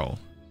control.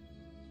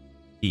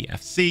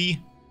 EFC.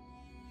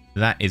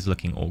 That is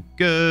looking all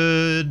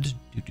good.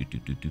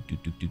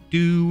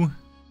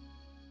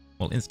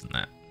 We'll instant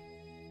that.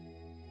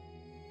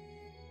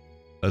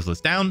 Close this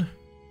down.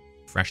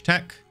 Fresh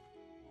tech.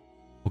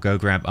 We'll go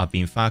grab our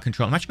beam fire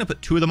control. I'm actually going to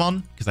put 2 of them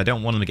on because I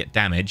don't want them to get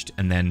damaged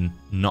and then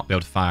not be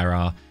able to fire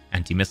our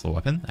anti-missile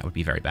weapon. That would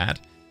be very bad.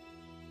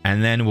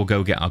 And then we'll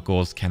go get our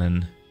Gauss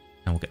cannon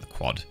and we'll get the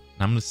quad.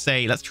 And I'm going to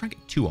say, let's try and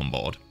get 2 on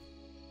board.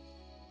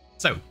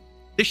 So,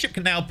 this ship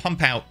can now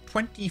pump out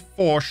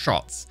 24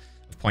 shots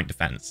of point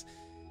defense,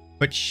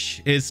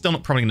 which is still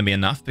not probably going to be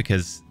enough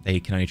because they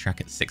can only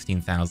track at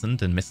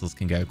 16,000 and missiles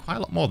can go quite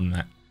a lot more than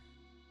that.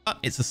 But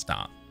it's a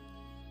start.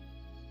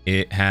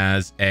 It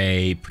has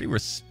a pretty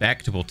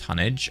respectable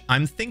tonnage.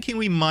 I'm thinking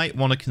we might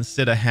want to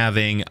consider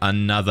having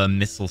another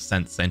missile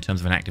sensor in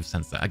terms of an active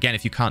sensor. Again,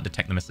 if you can't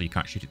detect the missile, you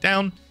can't shoot it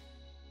down.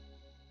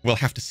 We'll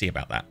have to see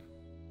about that.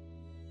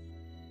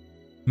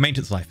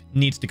 Maintenance life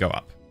needs to go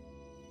up.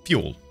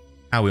 Fuel.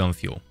 How are we on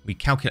fuel? We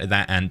calculated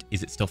that, and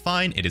is it still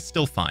fine? It is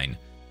still fine.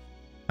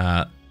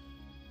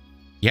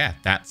 Yeah,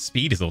 that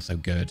speed is also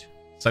good.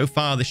 So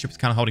far, this ship is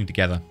kind of holding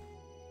together.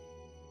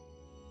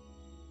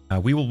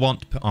 We will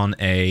want to put on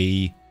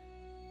a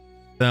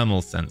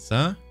thermal sensor,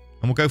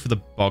 and we'll go for the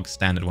bog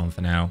standard one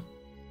for now.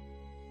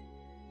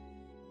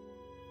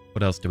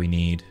 What else do we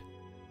need?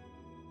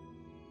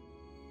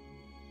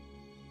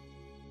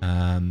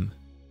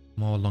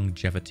 More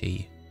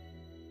longevity.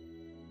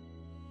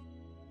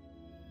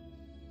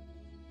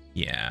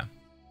 Yeah.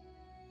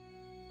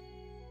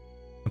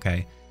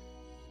 Okay.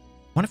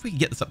 What if we could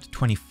get this up to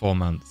 24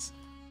 months?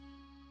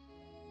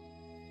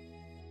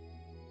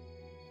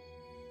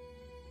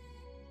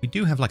 We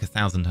do have like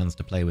 1,000 tons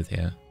to play with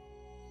here.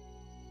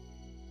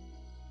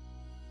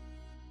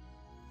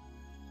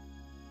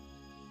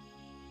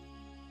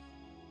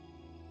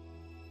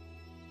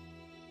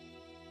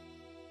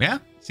 Yeah,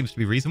 seems to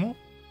be reasonable.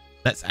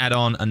 Let's add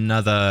on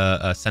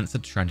another sensor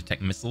to try and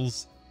detect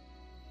missiles.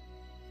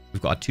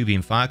 We've got our 2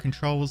 beam fire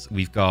controls.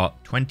 We've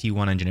got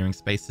 21 engineering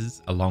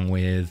spaces along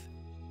with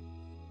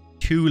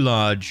 2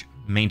 large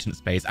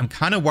maintenance bays. I'm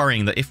kind of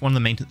worrying that if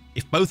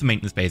both the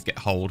maintenance bays get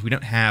hold, we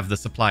don't have the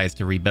supplies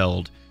to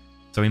rebuild.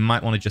 So we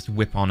might want to just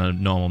whip on a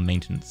normal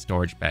maintenance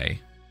storage bay.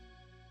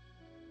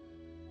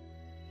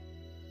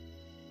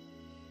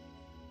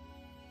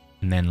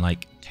 And then,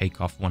 like,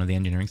 take off one of the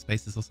engineering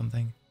spaces or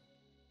something.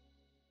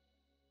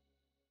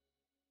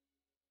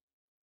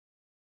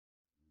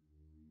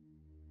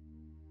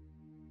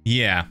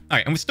 Yeah. All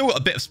right, and we've still got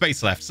a bit of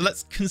space left, so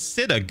let's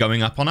consider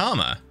going up on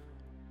armor.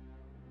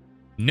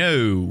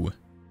 No.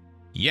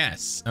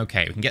 Yes.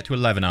 Okay, we can get to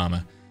 11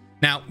 armor.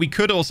 Now, we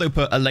could also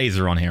put a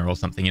laser on here or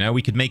something, you know?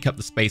 We could make up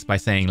the space by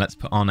saying, let's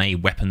put on a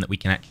weapon that we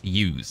can actually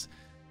use.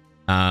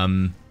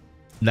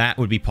 That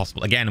would be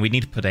possible. Again, we'd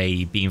need to put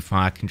a beam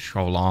fire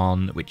control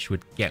on, which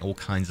would get all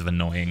kinds of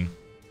annoying.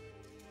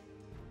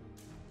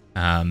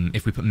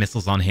 If we put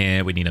missiles on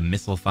here, we need a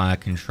missile fire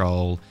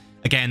control.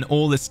 Again,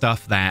 all this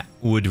stuff that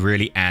would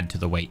really add to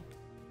the weight.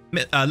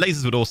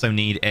 Lasers would also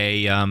need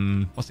a,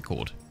 what's it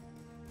called?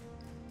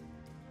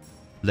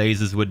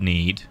 Lasers would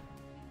need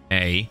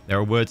a, there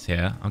are words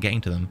here, I'm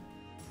getting to them.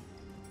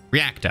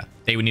 Reactor.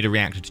 They would need a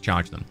reactor to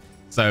charge them.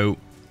 So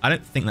I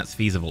don't think that's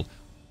feasible.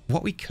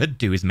 What we could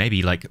do is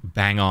maybe like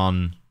bang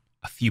on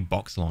a few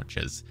box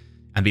launchers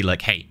and be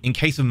like, hey, in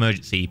case of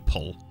emergency,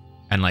 pull.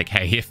 And like,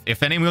 hey,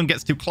 if anyone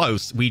gets too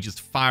close, we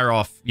just fire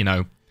off, you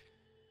know,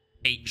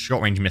 8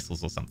 short-range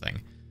missiles or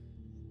something.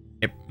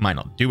 It might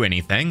not do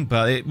anything,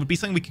 but it would be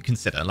something we could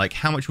consider. Like,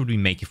 how much would we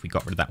make if we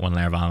got rid of that 1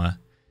 layer of armor?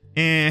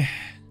 It'd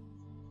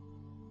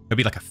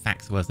be like a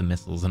fax worth of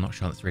missiles. I'm not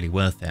sure that's really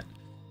worth it.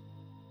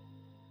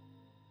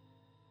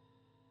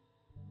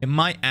 It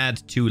might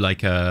add to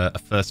like a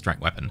first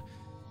strike weapon.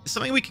 It's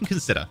something we can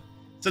consider.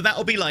 So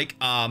that'll be like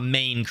our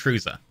main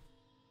cruiser.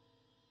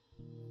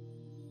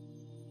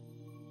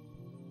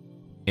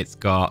 It's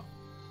got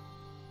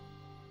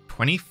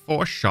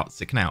 24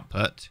 shots it can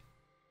output.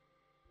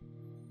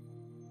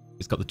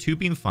 It's got the 2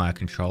 beam fire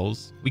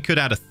controls. We could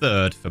add a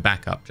 3rd for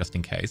backup just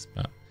in case,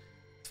 but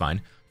it's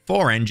fine.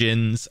 4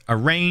 engines, a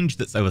range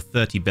that's over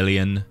 30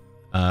 billion,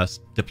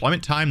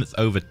 deployment time that's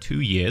over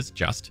 2 years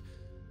just.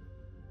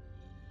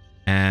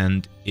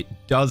 And it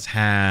does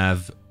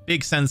have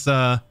big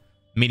sensor,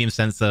 medium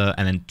sensor,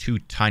 and then 2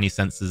 tiny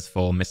sensors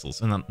for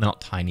missiles. And they're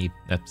not tiny,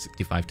 they're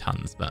 65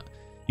 tons, but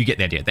you get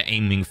the idea. They're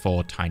aiming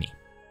for tiny.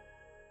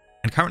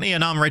 And currently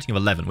an armor rating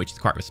of 11, which is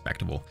quite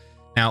respectable.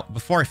 Now,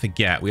 before I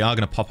forget, we are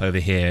going to pop over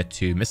here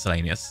to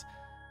miscellaneous.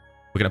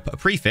 We're going to put a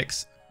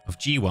prefix of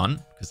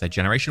G1, because they're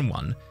generation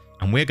 1,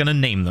 and we're going to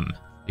name them,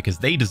 because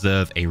they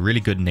deserve a really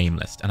good name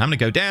list. And I'm going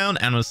to go down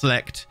and I'm going to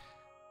select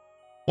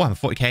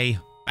 40k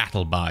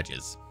battle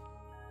barges.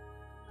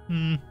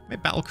 Maybe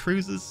battle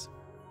cruisers?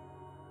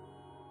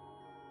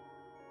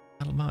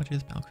 Battle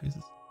barges, battle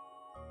cruisers.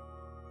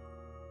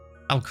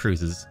 Battle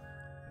cruisers.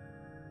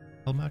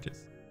 Battle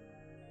barges.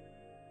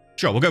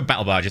 Sure, we'll go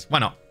battle barges. Why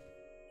not?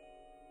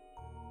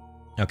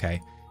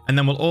 Okay. And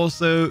then we'll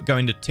also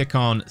going to tick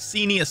on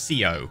senior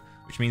CO,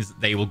 which means that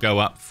they will go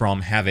up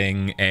from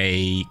having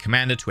a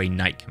commander to a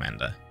knight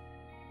commander.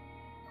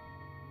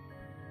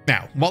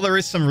 Now, while there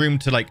is some room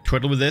to like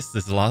twiddle with this,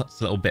 there's a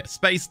little bit of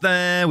space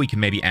there. We can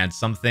maybe add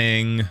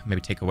something,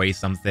 maybe take away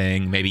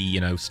something, maybe,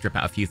 you know, strip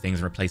out a few things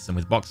and replace them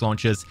with box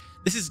launchers.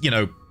 This is, you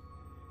know,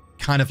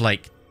 kind of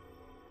like,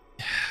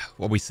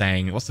 what are we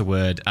saying? What's the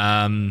word?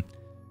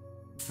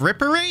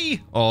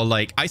 Frippery? Or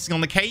like icing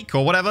on the cake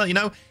or whatever, you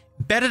know?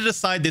 Better to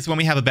decide this when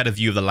we have a better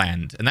view of the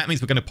land. And that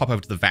means we're going to pop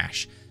over to the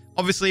Vash.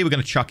 Obviously, we're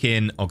going to chuck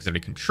in auxiliary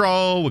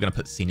control. We're going to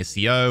put senior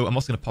CO. I'm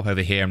also going to pop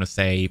over here. I'm going to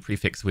say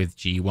prefix with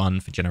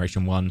G1 for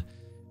generation 1.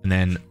 And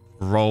then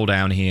roll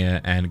down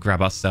here and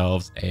grab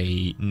ourselves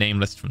a name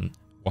list from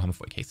Warhammer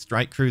 40k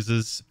strike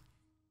cruisers.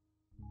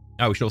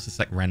 Oh, we should also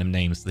select random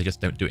names so they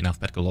just don't do it in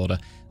alphabetical order.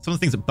 Some of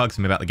the things that bugs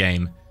me about the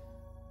game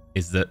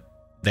is that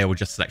they will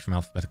just select from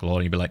alphabetical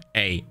order and you'll be like,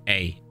 A.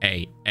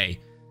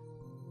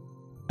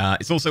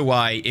 It's also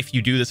why if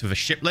you do this with a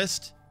ship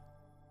list,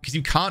 because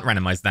you can't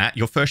randomize that,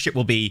 your first ship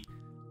will be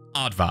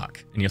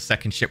Aardvark, and your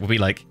second ship will be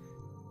like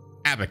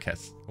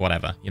Abacus,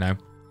 whatever, you know?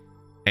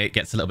 It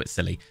gets a little bit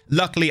silly.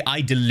 Luckily,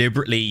 I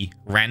deliberately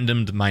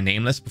randomed my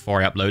name list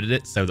before I uploaded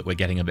it so that we're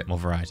getting a bit more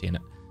variety in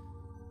it.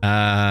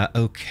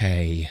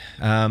 Okay.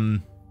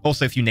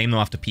 Also, if you name them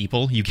after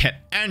people, you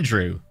get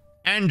Andrew.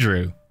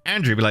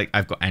 Be like,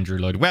 I've got Andrew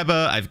Lloyd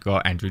Webber, I've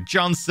got Andrew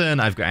Johnson,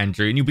 I've got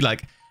Andrew, and you'll be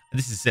like,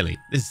 this is silly,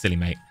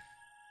 mate.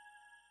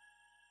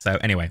 So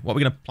anyway, what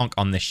we're going to plonk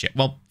on this ship?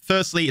 Well,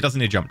 firstly, it doesn't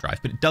need a jump drive,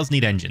 but it does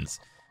need engines.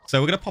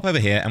 So we're going to pop over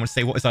here and we'll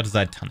say, what is our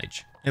desired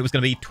tonnage? It was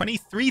going to be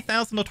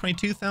 23,000 or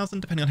 22,000,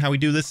 depending on how we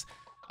do this.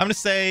 I'm going to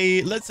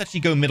say, let's actually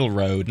go middle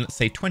road, and let's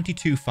say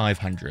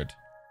 22,500.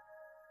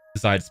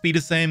 Desired speed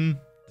is the same.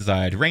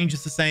 Desired range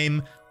is the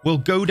same. We'll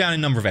go down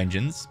in number of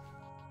engines.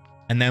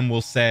 And then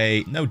we'll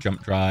say, no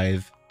jump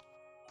drive.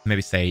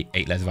 Maybe say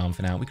 8 layers of armor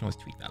for now. We can always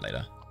tweak that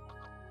later.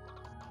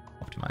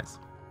 Optimize.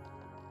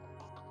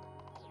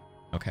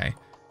 Okay.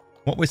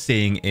 What we're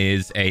seeing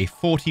is a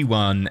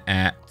 41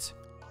 at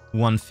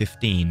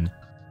 115.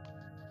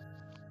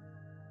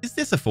 Is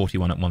this a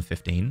 41 at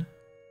 115?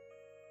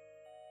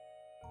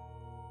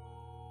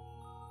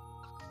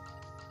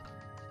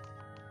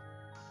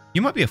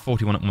 You might be a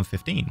 41 at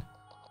 115. It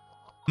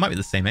might be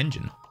the same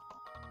engine.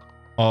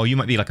 Or you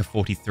might be like a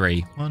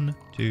 43. 1,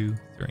 2,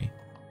 3.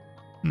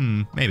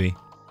 Maybe.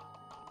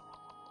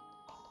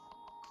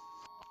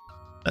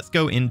 Let's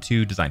go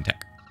into design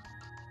tech.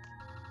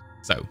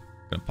 So, I'm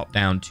going to pop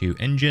down to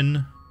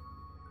engine.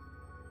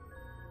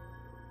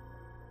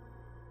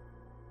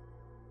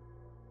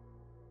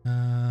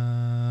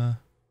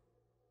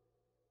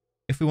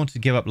 If we wanted to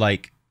give up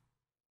like...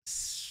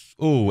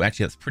 Oh,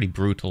 actually that's pretty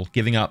brutal.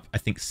 Giving up, I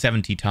think,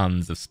 70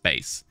 tons of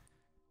space.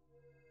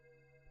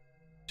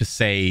 To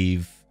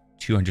save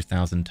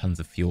 200,000 tons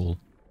of fuel.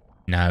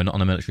 No, not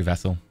on a military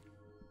vessel.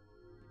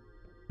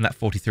 And that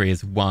 43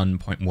 is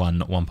 1.1,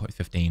 not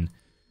 1.15.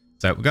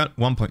 So we've got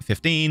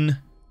 1.15.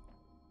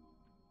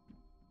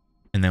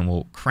 And then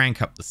we'll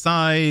crank up the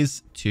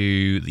size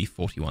to the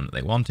 41 that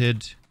they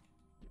wanted.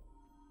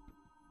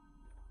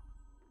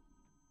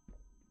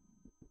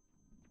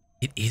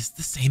 It is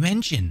the same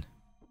engine.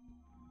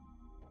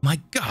 My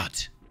God.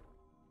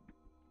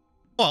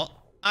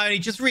 Well, I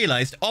just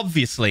realized,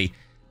 obviously,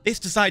 this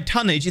desired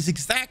tonnage is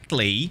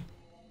exactly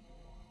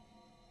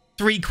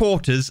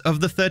 3/4 of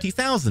the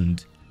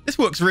 30,000. This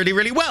works really,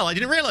 really well. I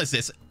didn't realize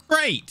this.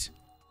 Great.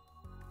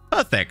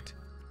 Perfect.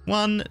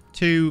 1,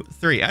 2,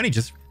 3. I only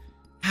just...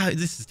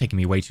 this is taking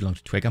me way too long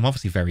to twig. I'm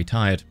obviously very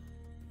tired.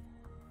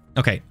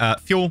 Okay,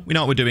 fuel. We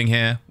know what we're doing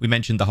here. We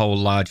mentioned the whole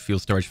large fuel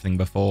storage thing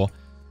before.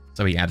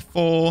 So we add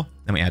 4.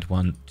 Then we add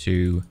 1,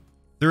 2,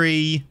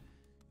 3.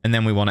 And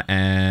then we want to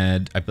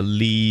add, I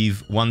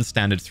believe, 1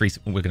 standard, 3...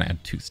 We're going to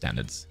add 2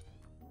 standards.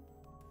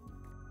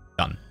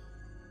 Done.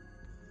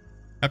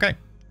 Okay.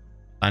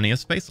 Plenty of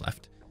space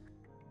left.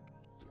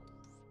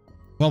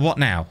 Well, what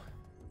now?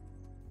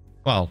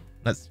 Well,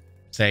 let's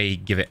say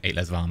give it 8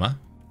 layers of armor.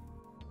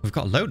 We've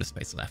got a load of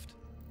space left.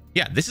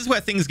 Yeah, this is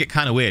where things get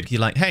kind of weird.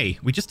 You're like, hey,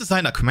 we just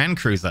designed our command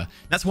cruiser.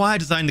 That's why I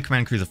designed the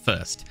command cruiser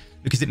first.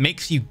 Because it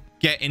makes you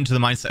get into the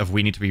mindset of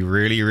we need to be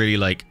really, really,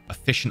 like,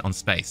 efficient on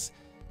space.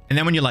 And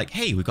then when you're like,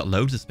 hey, we've got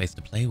loads of space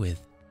to play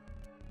with,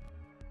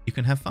 you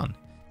can have fun.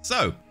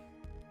 So,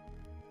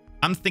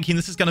 I'm thinking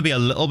this is going to be a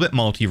little bit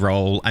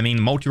multi-role. I mean,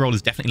 multi-role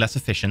is definitely less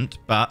efficient,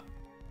 but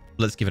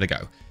let's give it a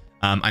go.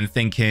 I'm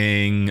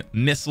thinking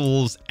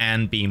missiles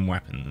and beam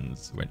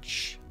weapons,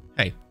 which,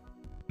 hey,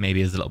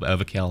 maybe is a little bit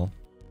overkill,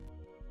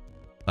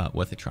 but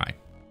worth a try.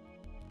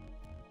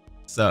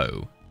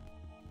 So,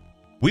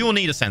 we will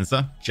need a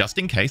sensor, just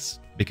in case,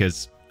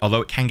 because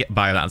although it can get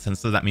by without a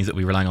sensor, that means that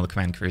we're relying on the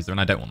command cruiser, and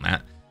I don't want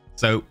that.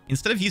 So,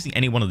 instead of using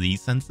any one of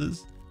these sensors,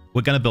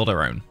 we're going to build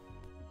our own.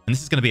 And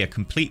this is going to be a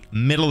complete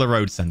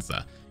middle-of-the-road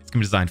sensor. It's going to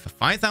be designed for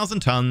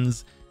 5,000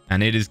 tons,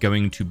 and it is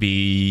going to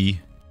be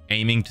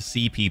aiming to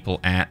see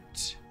people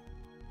at...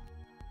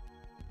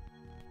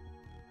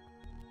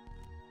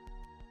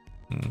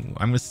 I'm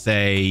going to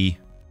say...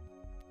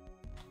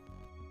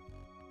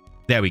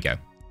 There we go.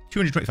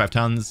 225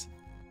 tons,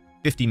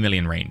 50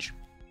 million range.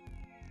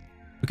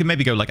 We can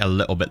maybe go like a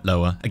little bit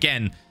lower.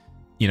 Again,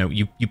 you know,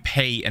 you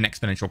pay an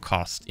exponential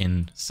cost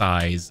in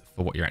size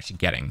for what you're actually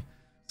getting.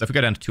 So if we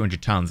go down to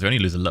 200 tons, we only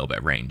lose a little bit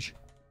of range.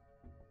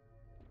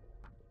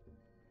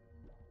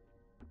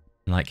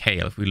 Like, hey,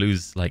 if we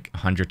lose like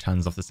 100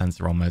 tons off the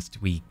sensor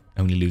almost, we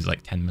only lose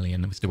like 10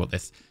 million. We still got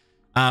this.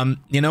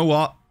 You know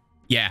what?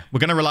 Yeah, we're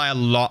going to rely a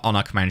lot on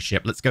our command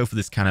ship. Let's go for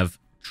this kind of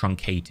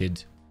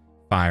truncated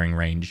firing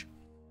range.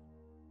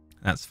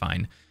 That's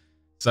fine.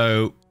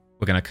 So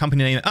we're going to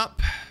company name it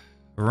up.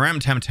 Ram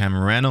Tam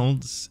Tam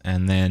Reynolds.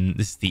 And then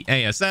this is the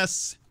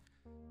ASS.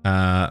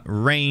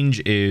 Range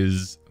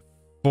is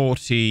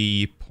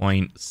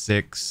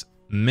 40.6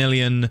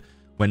 million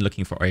when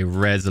looking for a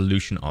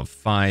resolution of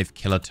 5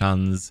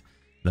 kilotons.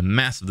 The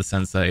mass of the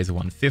sensor is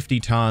 150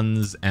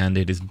 tons, and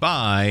it is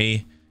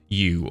by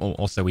you.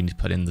 Also, we need to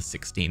put in the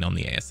 16 on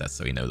the ASS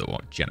so we know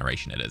what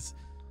generation it is.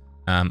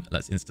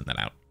 Let's instant that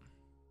out.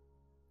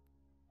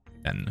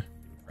 Then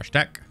fresh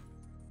tech.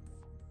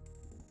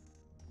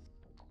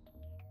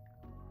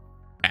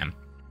 Bam.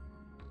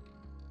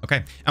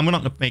 Okay, and we're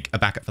not going to make a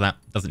backup for that.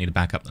 Doesn't need a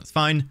backup, that's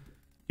fine. Do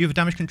you have a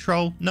damage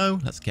control? No,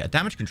 let's get a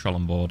damage control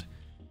on board.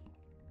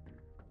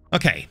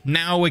 Okay,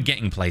 now we're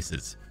getting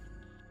places.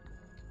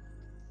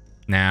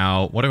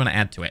 Now, what do I want to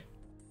add to it?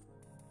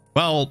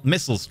 Well,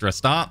 missiles for a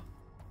start.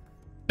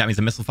 That means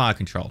a missile fire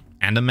control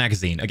and a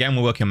magazine. Again,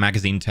 we're working on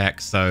magazine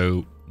tech,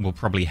 so we'll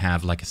probably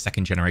have like a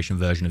 2nd generation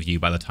version of you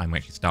by the time we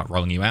actually start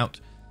rolling you out.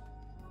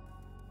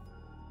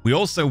 We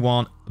also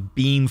want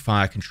beam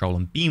fire control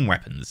and beam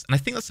weapons, and I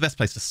think that's the best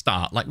place to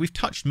start. Like, we've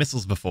touched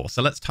missiles before,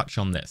 so let's touch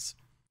on this.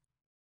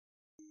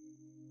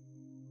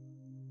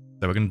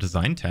 So we're going to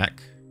design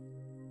tech.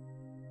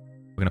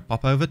 We're going to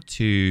pop over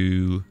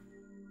to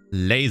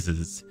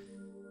lasers,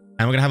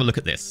 and we're going to have a look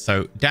at this.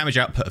 So damage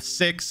output of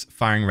 6,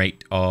 firing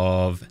rate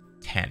of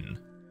 10.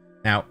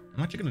 Now,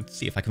 I'm actually going to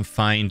see if I can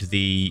find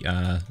the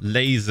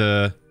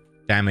laser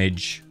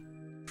damage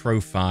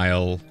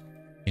profile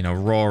in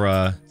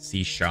Aurora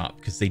C#,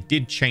 because they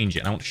did change it,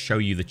 and I want to show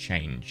you the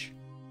change.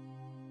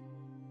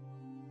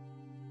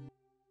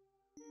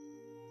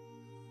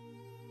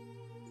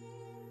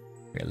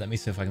 Okay, let me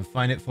see if I can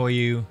find it for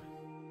you.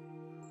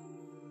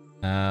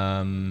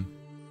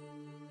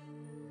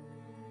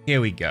 Here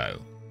we go.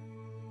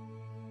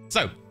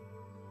 So,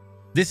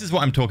 this is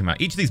what I'm talking about.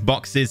 Each of these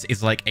boxes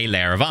is like a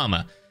layer of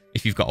armor.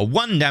 If you've got a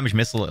 1 damage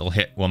missile, it'll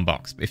hit 1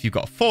 box. But if you've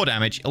got 4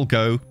 damage, it'll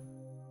go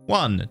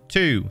 1,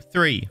 2,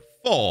 3,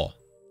 4.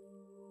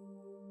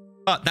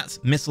 But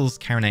that's missiles,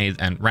 carronades,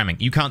 and ramming.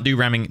 You can't do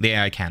ramming, the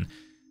AI can.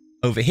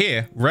 Over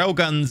here,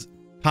 railguns,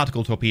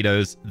 particle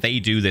torpedoes, they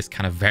do this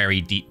kind of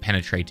very deep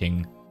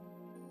penetrating.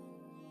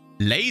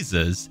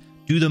 Lasers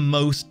do the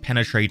most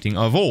penetrating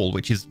of all,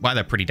 which is why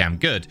they're pretty damn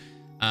good.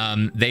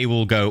 They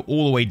will go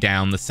all the way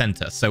down the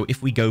center. So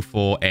if we go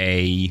for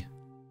a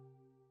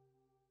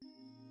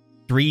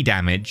 3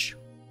 damage,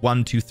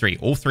 1, 2, 3,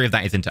 all 3 of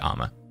that is into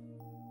armor.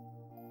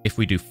 If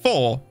we do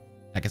 4,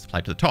 That gets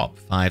applied to the top.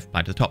 5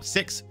 applied to the top.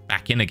 6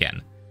 back in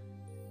again.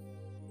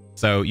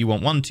 So you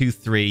want 1, 2,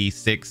 3,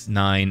 6,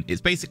 9. It's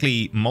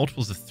basically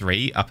multiples of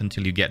 3 up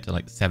until you get to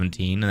like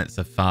 17, and it's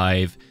a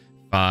 5,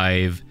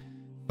 5,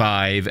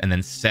 5, and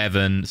then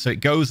 7. So it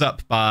goes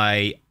up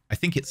by, I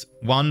think it's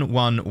 1,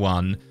 1,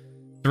 1,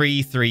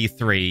 3, 3,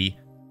 3,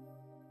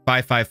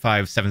 5, 5,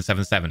 5, 7,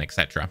 7, 7,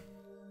 etc.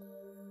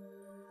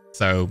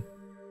 So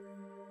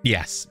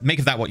yes, make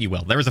of that what you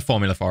will. There is a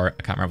formula for it.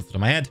 I can't remember off the top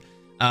of my head.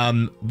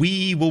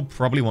 We will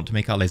probably want to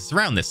make our lasers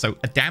around this. So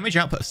a damage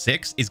output of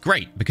 6 is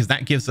great because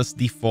that gives us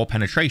the 4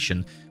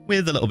 penetration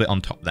with a little bit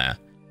on top there.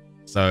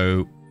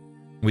 So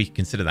we can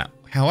consider that.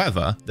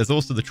 However, there's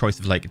also the choice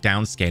of like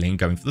downscaling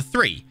going for the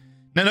 3.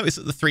 Now notice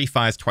that the 3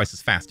 fires twice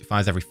as fast. It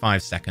fires every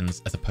 5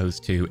 seconds as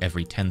opposed to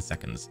every 10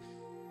 seconds.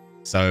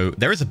 So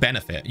there is a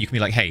benefit. You can be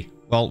like, hey,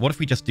 well, what if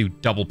we just do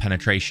double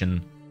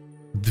penetration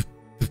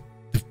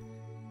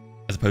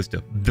as opposed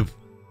to...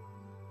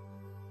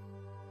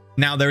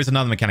 Now, there is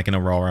another mechanic in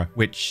Aurora,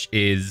 which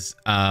is,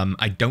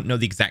 I don't know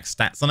the exact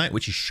stats on it,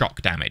 which is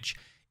shock damage.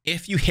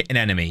 If you hit an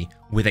enemy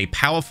with a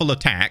powerful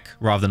attack,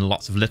 rather than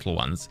lots of little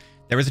ones,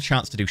 there is a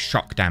chance to do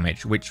shock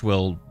damage, which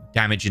will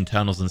damage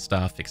internals and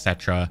stuff,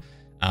 etc.,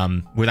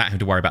 without having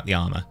to worry about the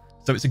armor.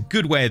 So it's a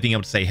good way of being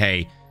able to say,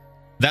 hey,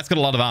 that's got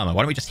a lot of armor.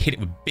 Why don't we just hit it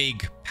with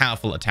big,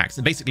 powerful attacks?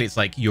 And basically, it's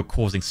like you're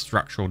causing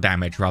structural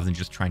damage rather than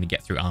just trying to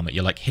get through armor.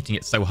 You're like hitting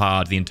it so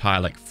hard, the entire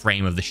like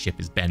frame of the ship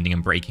is bending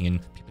and breaking, and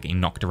people are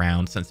getting knocked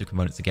around. Sensitive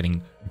components are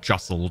getting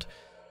jostled.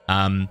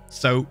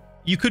 So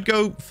you could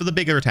go for the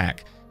bigger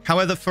attack.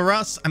 However, for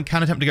us, I'm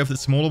kind of tempted to go for the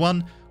smaller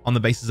one on the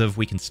basis of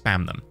we can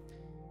spam them.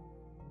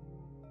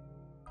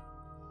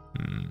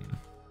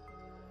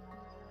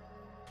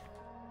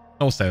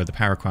 Also, the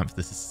power requirement for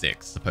this is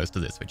 6 as opposed to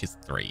this, which is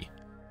 3.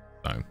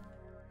 So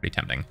pretty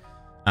tempting.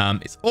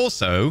 It's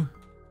also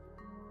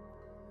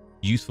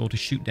useful to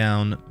shoot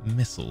down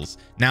missiles.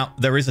 Now,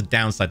 there is a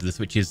downside to this,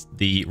 which is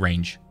the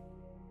range.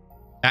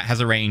 That has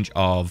a range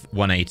of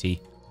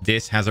 180.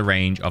 This has a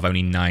range of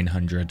only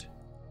 900.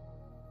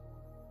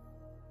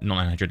 Not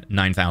 900,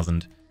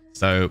 9,000.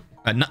 So,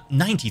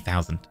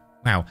 90,000.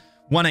 Wow.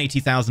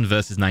 180,000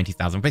 versus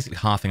 90,000. Basically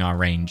halving our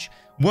range.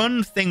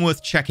 One thing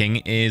worth checking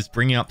is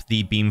bringing up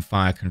the beam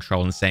fire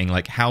control and saying,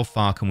 like, how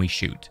far can we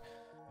shoot?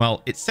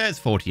 Well, it says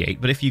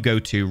 48, but if you go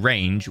to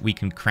range, we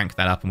can crank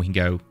that up and we can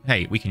go,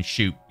 hey, we can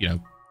shoot, you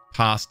know,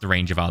 past the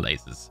range of our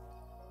lasers.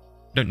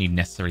 We don't need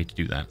necessarily to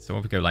do that. So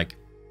if we go like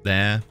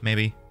there,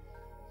 maybe.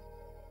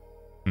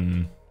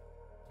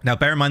 Now,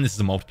 bear in mind, this is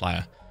a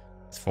multiplier.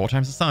 It's 4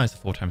 times the size,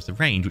 4 times the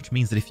range, which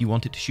means that if you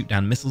want it to shoot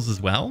down missiles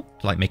as well,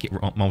 to like make it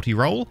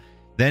multi-roll,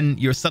 then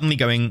you're suddenly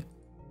going,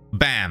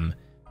 bam,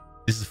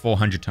 this is a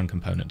 400-ton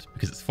component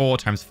because it's 4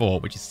 times 4,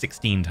 which is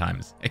 16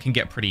 times. It can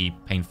get pretty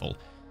painful.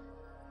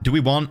 Do we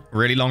want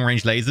really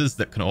long-range lasers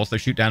that can also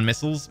shoot down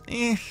missiles?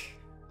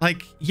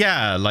 Like,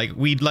 yeah, like,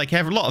 we'd like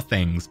have a lot of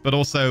things, but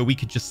also we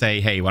could just say,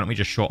 hey, why don't we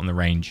just shorten the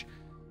range?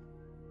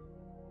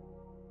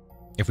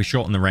 If we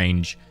shorten the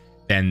range,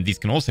 then these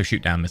can also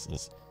shoot down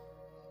missiles.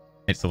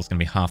 It's also going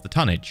to be half the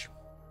tonnage.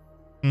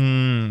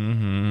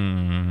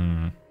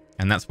 And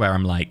that's where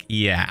I'm like,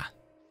 yeah.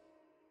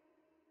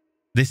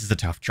 This is a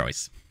tough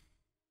choice.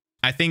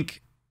 I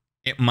think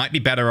it might be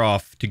better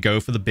off to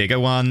go for the bigger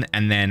one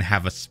and then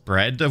have a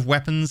spread of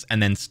weapons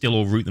and then still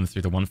all route them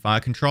through the one fire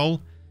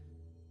control.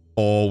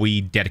 Or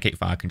we dedicate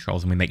fire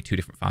controls and we make 2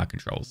 different fire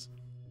controls.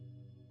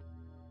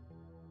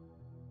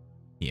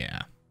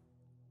 Yeah.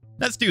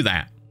 Let's do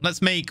that.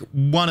 Let's make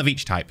 1 of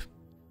each type.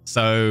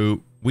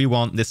 So we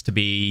want this to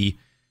be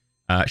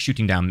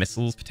shooting down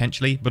missiles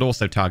potentially, but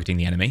also targeting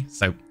the enemy.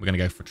 So we're going to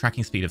go for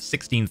tracking speed of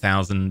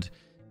 16,000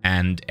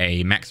 and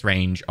a max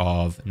range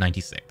of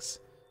 96.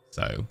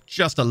 So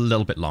just a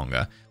little bit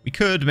longer. We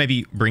could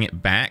maybe bring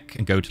it back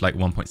and go to like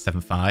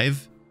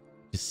 1.75.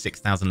 Just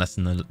 6,000 less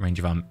than the range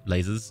of our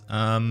lasers.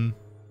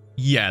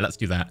 Yeah, let's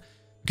do that.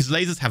 Because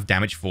lasers have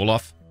damage fall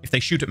off. If they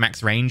shoot at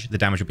max range, the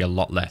damage will be a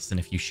lot less than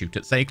if you shoot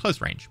at, say,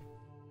 close range.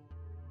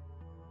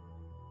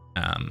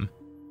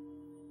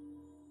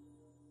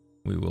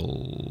 We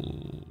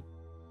will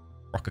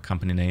rock a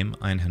company name,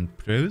 Ironhand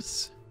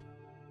Pros.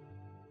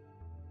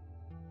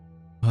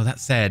 Oh, that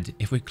said,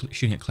 if we're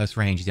shooting at close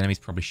range, the enemy's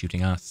probably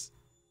shooting us.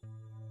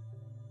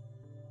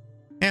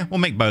 Yeah, we'll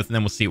make both and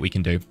then we'll see what we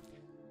can do.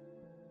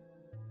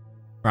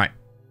 Right.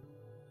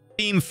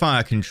 Beam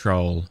fire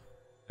control.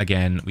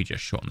 Again, we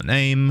just shorten the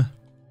name.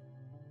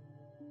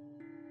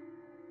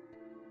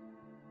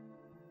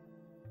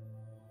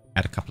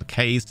 Add a couple of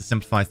Ks to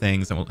simplify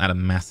things, and we'll add a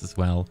mass as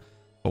well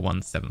for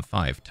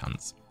 175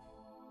 tons.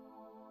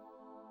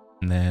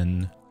 And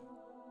then...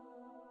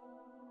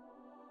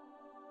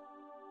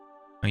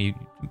 Oh, you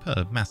put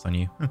a mass on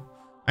you. Huh.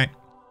 Right.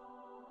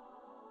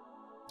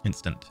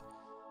 Instant.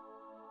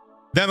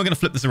 Then we're going to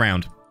flip this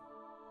around.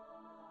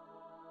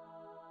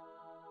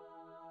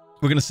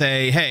 We're going to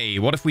say, hey,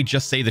 what if we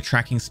just say the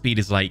tracking speed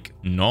is like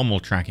normal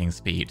tracking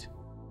speed?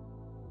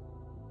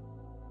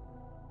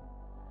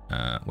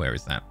 Where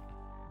is that?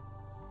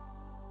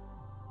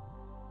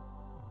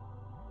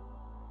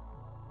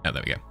 Oh,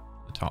 there we go.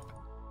 The top.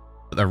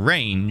 But the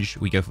range,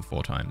 we go for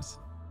 4 times.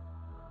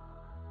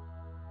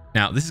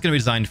 Now, this is going to be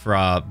designed for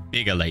our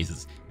bigger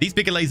lasers. These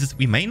bigger lasers,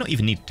 we may not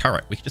even need a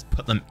turret. We could just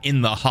put them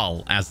in the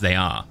hull as they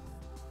are.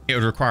 It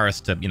would require us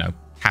to,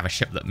 have a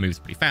ship that moves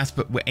pretty fast,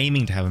 but we're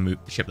aiming to have a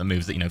ship that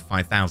moves at,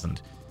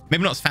 5,000.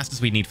 Maybe not as fast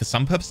as we need for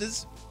some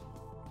purposes,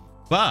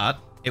 but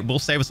it will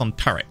save us on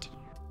turret,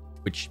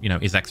 which,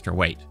 is extra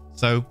weight.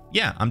 So,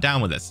 yeah, I'm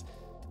down with this.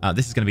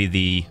 This is going to be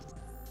the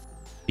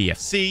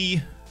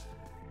BFC.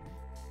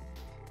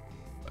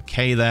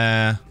 K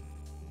there,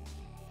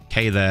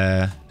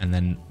 and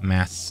then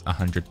mass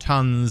 100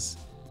 tons.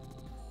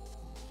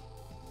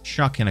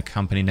 Chuck in a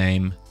company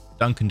name,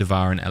 Duncan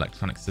Devar and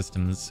Electronic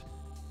Systems,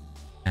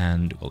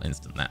 and we'll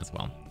instant that as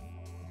well.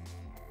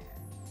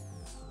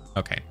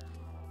 Okay,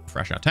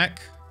 refresh our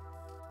tech.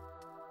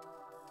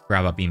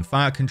 Grab our beam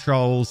fire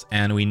controls,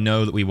 and we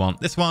know that we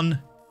want this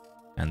one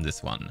and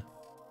this one.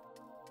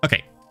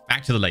 Okay,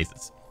 back to the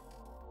lasers.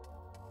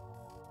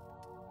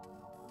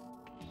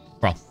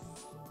 Well,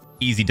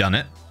 easy done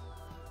it.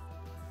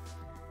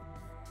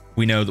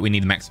 We know that we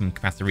need the maximum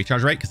capacitor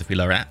recharge rate, because if we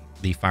lower it,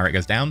 the fire rate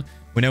goes down.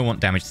 We know we want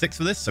damage 6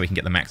 for this, so we can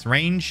get the max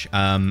range.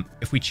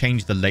 If we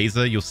change the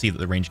laser, you'll see that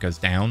the range goes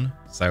down.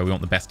 So we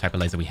want the best type of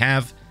laser we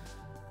have.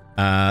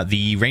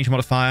 The range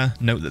modifier,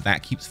 note that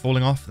that keeps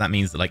falling off. That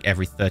means that like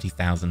every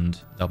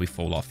 30,000, there'll be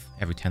fall off.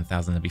 Every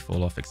 10,000, there'll be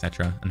fall off,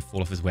 etc. And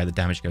fall off is where the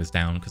damage goes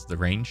down because of the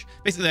range.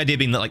 Basically, the idea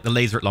being that like the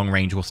laser at long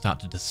range will start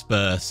to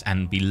disperse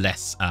and be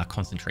less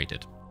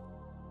concentrated.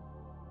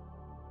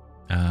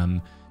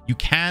 You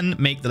can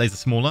make the laser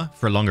smaller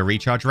for a longer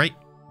recharge rate.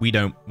 We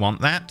don't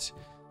want that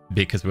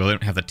because we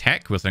don't have the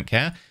tech. We also don't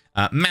care.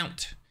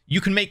 Mount.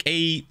 You can make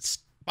a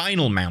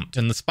spinal mount,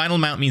 and the spinal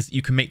mount means that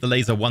you can make the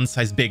laser one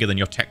size bigger than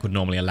your tech would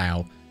normally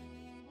allow,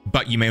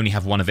 but you may only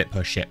have one of it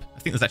per ship. I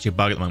think there's actually a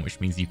bug at the moment, which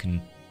means you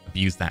can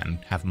abuse that and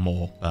have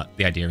more, but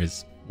the idea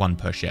is one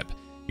per ship.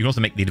 You can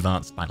also make the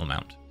advanced spinal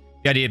mount.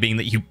 The idea being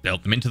that you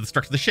build them into the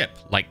structure of the ship,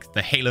 like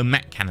the Halo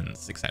mech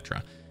cannons,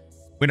 etc.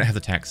 We don't have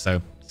the tech,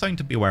 so something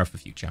to be aware of for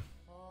future.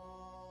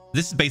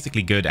 This is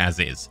basically good as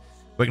is.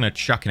 We're going to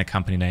chuck in a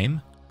company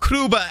name.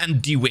 Kruber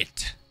and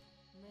DeWitt.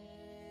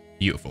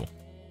 Beautiful.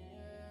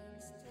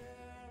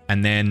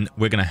 And then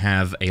we're going to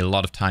have a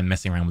lot of time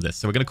messing around with this.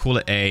 So we're going to call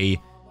it a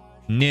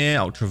near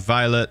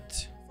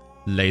ultraviolet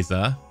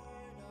laser.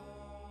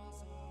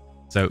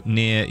 So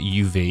near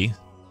UV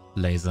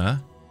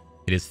laser.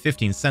 It is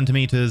 15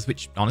 centimeters,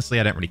 which honestly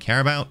I don't really care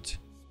about.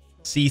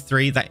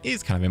 C3, that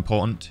is kind of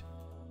important.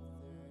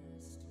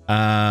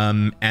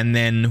 And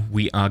then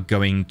we are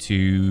going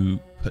to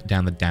put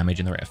down the damage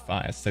and the rate of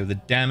fire. So the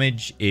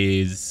damage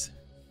is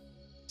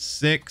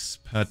 6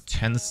 per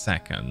 10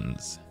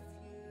 seconds.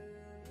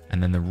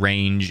 And then the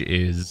range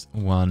is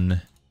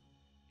 180k.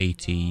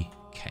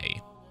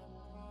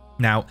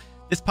 Now,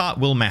 this part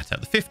will matter.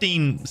 The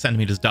 15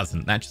 centimeters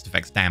doesn't. That just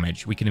affects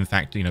damage. We can, in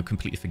fact,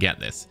 completely forget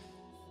this.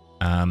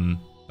 But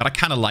I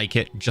kind of like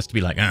it just to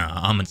be like,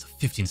 Armand's a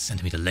 15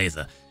 centimeter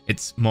laser.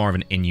 It's more of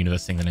an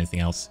in-universe thing than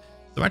anything else.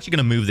 So I'm actually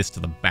going to move this to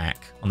the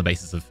back on the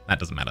basis of that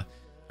doesn't matter.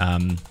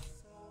 I'll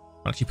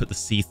actually put the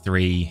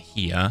C3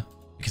 here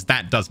because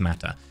that does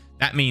matter.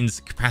 That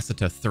means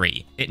capacitor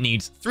 3. It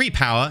needs 3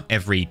 power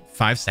every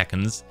 5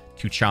 seconds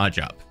to charge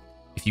up.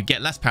 If you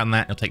get less power than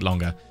that, it'll take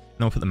longer.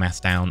 And I'll put the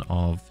mass down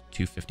of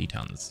 250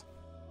 tons.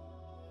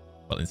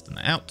 We'll instant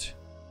that out.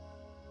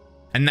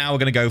 And now we're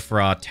going to go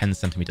for our 10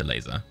 centimeter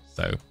laser.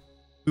 So,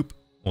 boop,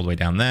 all the way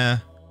down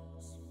there.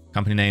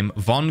 Company name,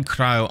 Von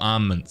Krau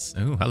Armaments.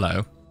 Oh,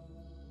 hello.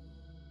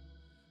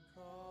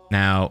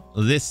 Now,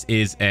 this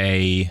is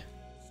a,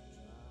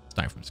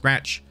 starting from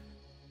scratch,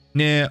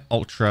 near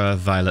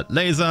ultraviolet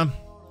laser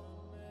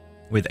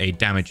with a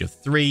damage of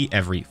 3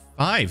 every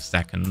 5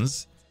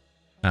 seconds.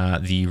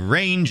 The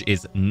range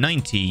is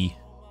 90k.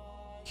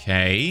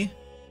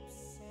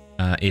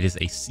 It is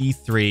a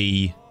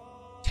C3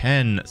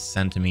 10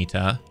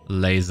 centimeter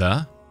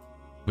laser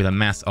with a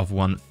mass of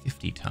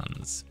 150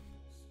 tons.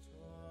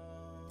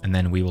 And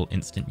then we will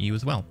instant you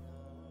as well.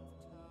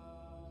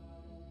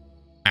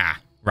 Ah,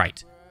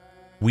 right.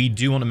 We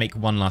do want to make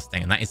one last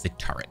thing, and that is the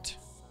turret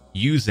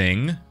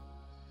using a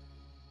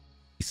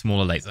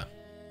smaller laser.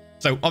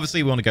 So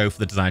obviously we want to go for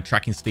the desired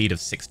tracking speed of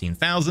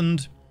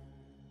 16,000.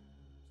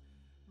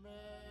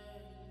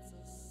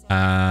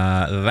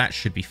 That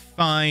should be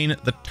fine.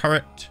 The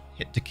turret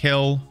hit to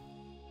kill.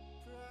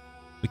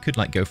 We could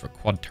like go for a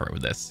quad turret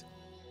with this.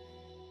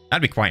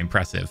 That'd be quite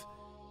impressive.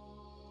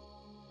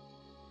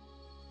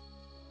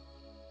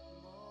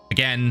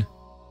 Again,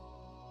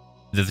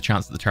 there's a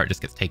chance that the turret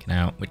just gets taken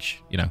out,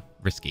 which,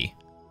 risky.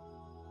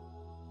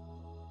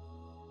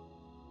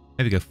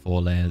 Maybe go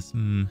 4 layers.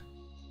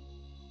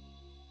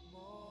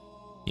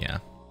 Yeah.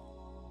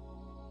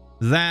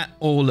 That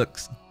all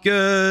looks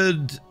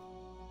good.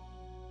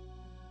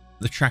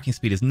 The tracking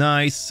speed is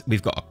nice.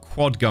 We've got a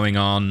quad going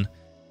on.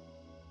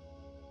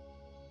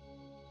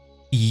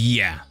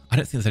 Yeah. I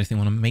don't think there's anything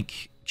I want to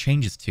make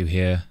changes to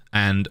here.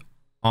 And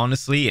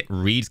honestly, it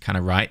reads kind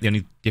of right. The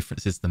only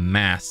difference is the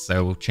mass.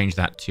 So we'll change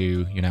that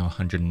to,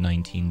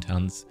 119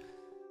 tons.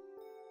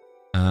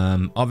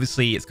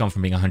 Obviously, it's gone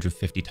from being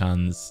 150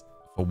 tons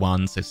for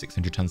 1, so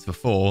 600 tons for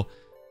 4,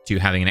 to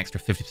having an extra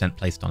 50%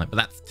 placed on it, but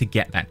that's to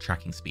get that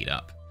tracking speed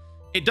up.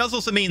 It does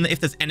also mean that if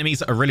there's enemies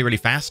that are really, really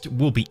fast,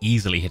 we'll be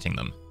easily hitting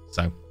them.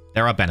 So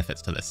there are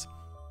benefits to this.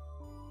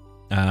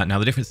 Now,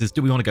 the difference is,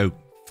 do we want to go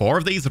 4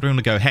 of these, or do we want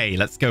to go, hey,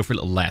 let's go for a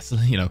little less?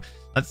 You know,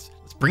 let's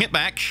bring it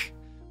back.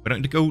 We don't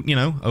need to go, you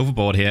know,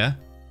 overboard here.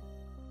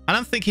 And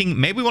I'm thinking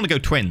maybe we want to go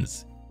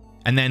twins.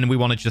 And then we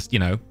want to just, you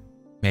know,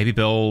 maybe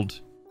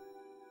build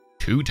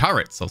 2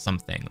 turrets or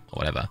something, or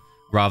whatever,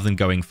 rather than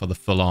going for the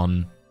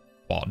full-on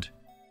quad.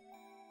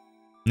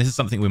 And this is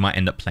something we might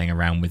end up playing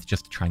around with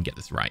just to try and get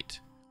this right.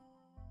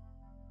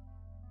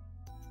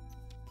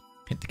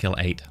 Hit to kill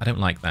 8. I don't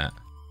like that.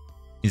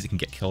 Means it can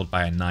get killed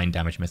by a 9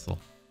 damage missile.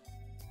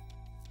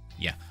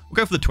 Yeah, we'll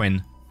go for the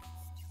twin.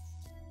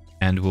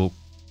 And we'll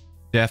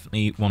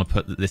definitely want to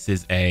put that this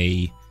is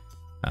a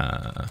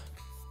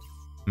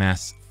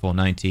mass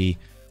 490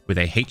 with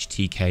a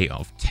HTK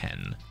of 10.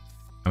 And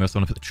we also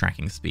want to put the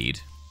tracking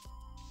speed.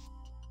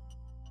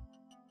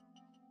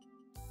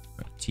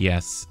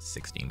 TS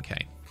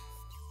 16k.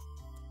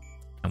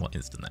 And we'll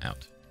instant that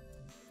out.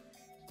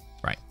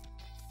 Right.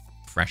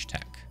 Fresh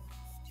tech.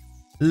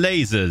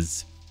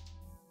 Lasers.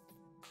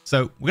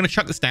 So we're going to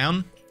chuck this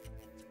down.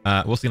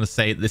 We're also going to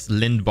say this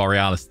Lind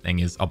Borealis thing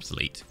is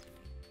obsolete.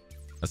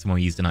 That's the one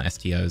we used in our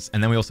STOs.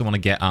 And then we also want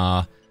to get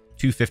our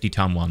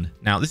 250-ton one.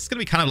 Now, this is going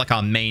to be kind of like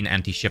our main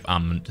anti-ship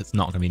armament. It's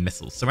not going to be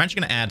missiles. So we're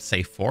actually going to add,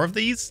 say, 4 of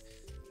these.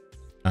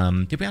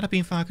 Did we add a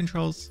beam fire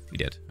controls? We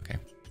did. Okay.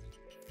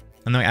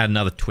 And then we add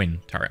another twin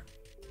turret.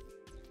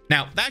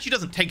 Now, that actually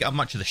doesn't take up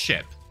much of the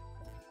ship.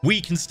 We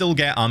can still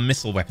get our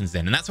missile weapons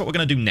in. And that's what we're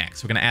going to do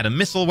next. We're going to add a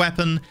missile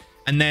weapon.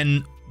 And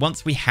then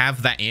once we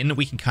have that in,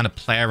 we can kind of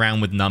play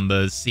around with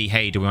numbers. See,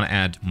 hey, do we want to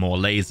add more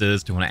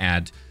lasers? Do we want to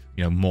add,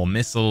 you know, more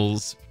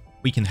missiles?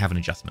 We can have an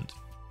adjustment.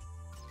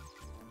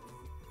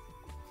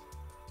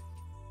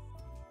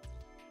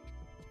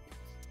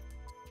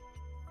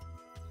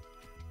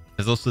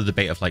 There's also the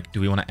debate of, like,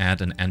 do we want to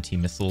add an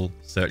anti-missile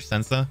search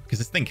sensor? Because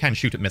this thing can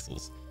shoot at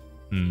missiles.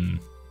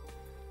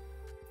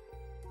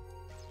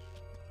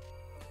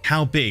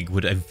 How big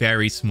would a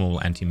very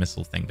small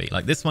anti-missile thing be?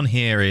 Like, this one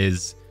here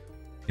is,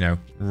 you know,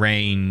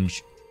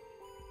 range...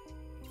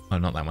 Oh,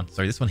 not that one.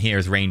 Sorry, this one here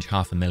is range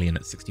 500,000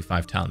 at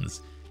 65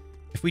 tons.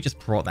 If we just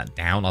brought that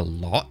down a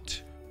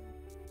lot...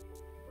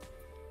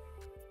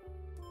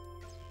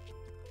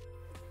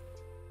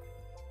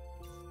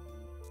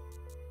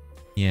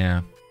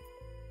 Yeah.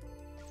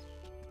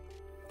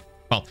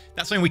 Well,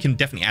 that's something we can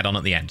definitely add on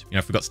at the end, you know,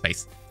 if we've got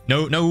space.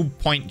 No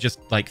point just,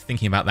 like,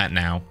 thinking about that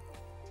now.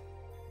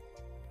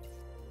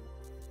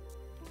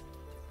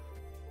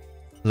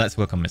 Let's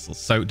work on missiles.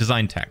 So,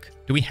 design tech.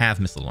 Do we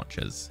have missile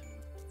launchers?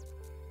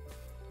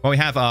 Well, we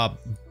have our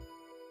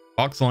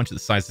box launcher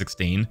at size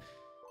 16.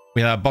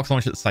 We have our box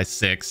launcher at size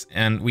 6.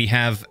 And we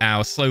have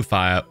our slow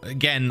fire.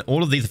 Again,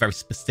 all of these are very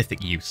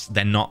specific use.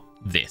 They're not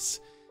this.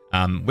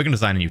 We're going to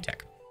design a new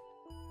tech.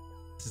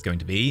 This is going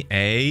to be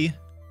a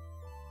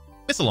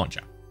missile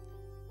launcher.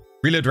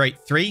 Reload rate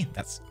 3.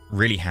 That's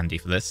really handy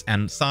for this.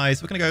 And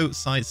size, we're going to go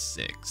size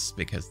 6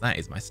 because that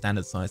is my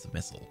standard size of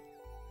missile.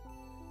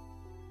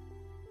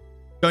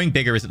 Going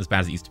bigger isn't as bad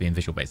as it used to be in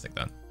Visual Basic,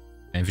 though.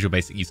 And Visual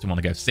Basic used to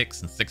want to go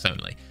 6 and 6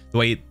 only. The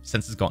way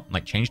sensors got,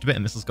 like, changed a bit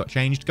and missiles got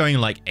changed, going,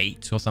 like,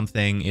 8 or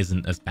something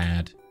isn't as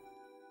bad.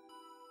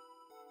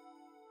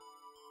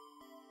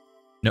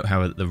 Note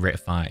how the rate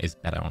of fire is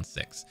better on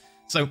 6.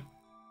 So,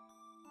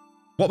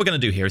 what we're going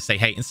to do here is say,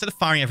 hey, instead of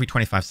firing every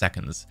 25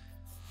 seconds,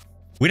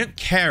 we don't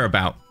care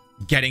about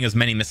getting as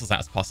many missiles out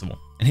as possible.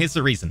 And here's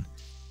the reason.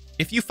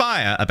 If you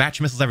fire a batch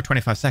of missiles every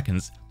 25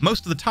 seconds,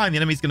 most of the time the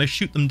enemy's going to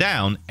shoot them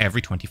down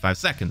every 25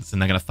 seconds,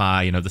 and they're going to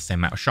fire, you know, the same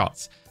amount of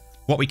shots.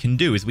 What we can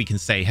do is we can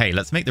say, hey,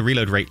 let's make the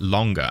reload rate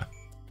longer.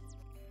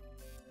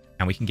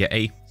 And we can get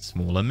a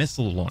smaller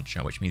missile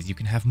launcher, which means you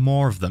can have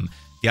more of them.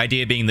 The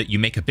idea being that you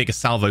make a bigger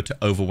salvo to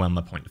overwhelm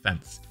the point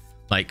defense.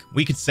 Like,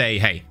 we could say,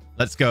 hey,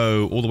 let's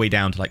go all the way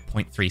down to like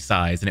 0.3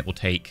 size, and it will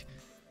take...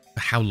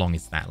 How long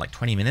is that? Like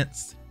 20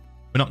 minutes?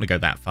 We're not going to go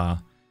that far.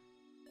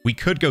 We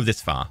could go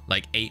this far,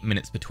 like 8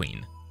 minutes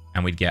between,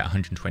 and we'd get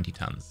 120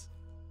 tons.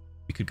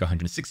 We could go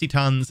 160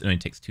 tons, it only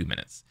takes 2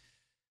 minutes.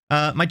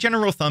 My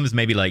general rule of thumb is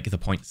maybe like the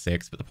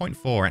 0.6, but the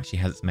 0.4 actually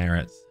has its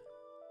merits.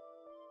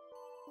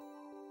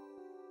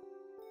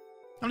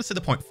 I'm going to say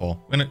the 0.4.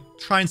 We're going to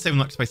try and save as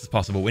much space as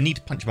possible. We need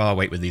to punch above our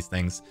weight with these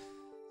things.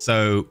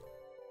 So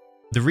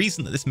the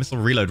reason that this missile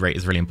reload rate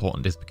is really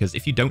important is because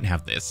if you don't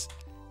have this,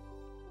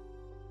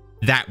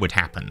 that would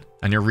happen,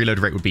 and your reload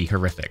rate would be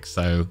horrific.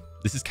 So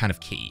this is kind of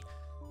key.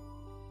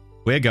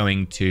 We're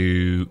going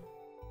to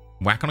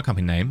whack on a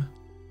company name.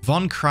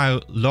 Von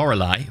Cryo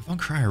Lorelei. Von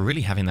Cryo are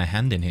really having their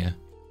hand in here.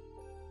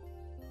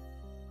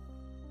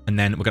 And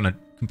then we're going to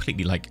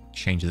completely, like,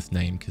 change this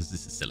name because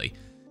this is silly.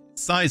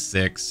 Size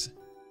 6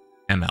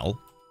 ml.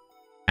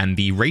 And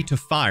the rate of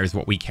fire is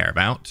what we care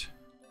about.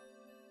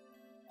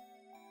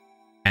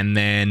 And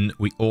then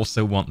we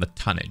also want the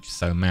tonnage.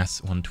 So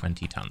mass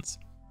 120 tons.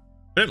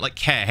 I don't, like,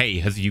 care, hey,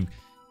 have you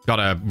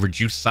Gotta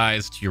reduce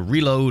size to your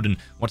reload, and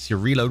what's your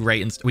reload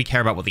rate, and we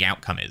care about what the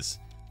outcome is.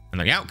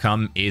 And the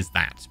outcome is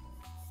that.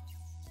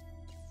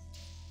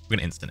 We're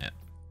gonna instant it.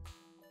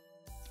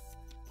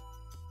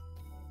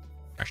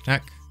 Crash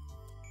tech.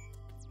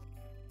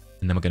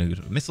 And then we're gonna go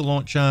to the missile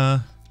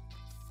launcher.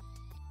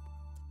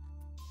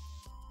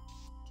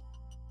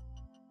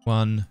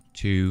 1,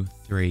 2,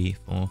 3,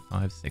 4,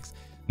 5, 6.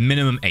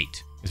 Minimum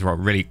 8 is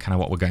really kind of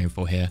what we're going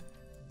for here.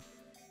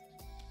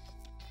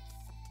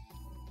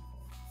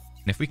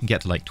 And if we can get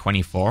to like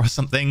 24 or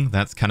something,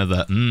 that's kind of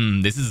the,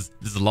 this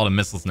is a lot of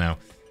missiles now.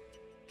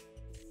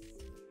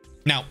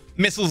 Now,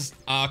 missiles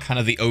are kind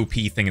of the OP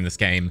thing in this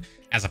game.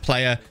 As a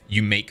player,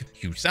 you make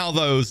huge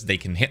salvos, they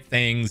can hit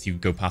things, you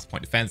go past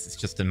point defense, it's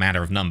just a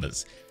matter of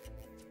numbers.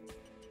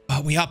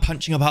 But we are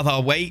punching above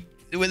our weight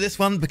with this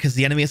one because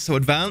the enemy is so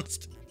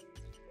advanced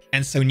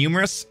and so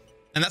numerous.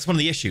 And that's one of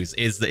the issues,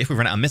 is that if we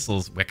run out of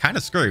missiles, we're kind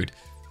of screwed.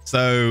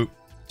 So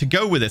to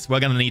go with this, we're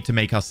going to need to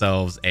make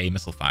ourselves a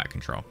missile fire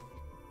control.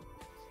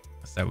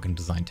 So we're going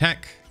to design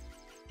tech.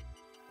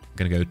 We're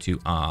going to go to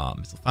our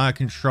missile fire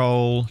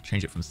control,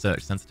 change it from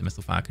search sensor to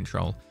missile fire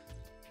control.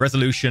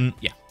 Resolution,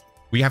 yeah,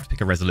 we have to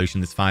pick a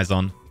resolution this fires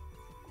on.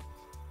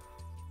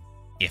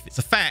 If it's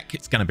a FAC,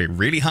 it's going to be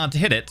really hard to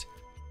hit it.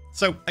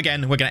 So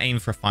again, we're going to aim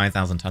for a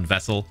 5,000 ton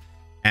vessel.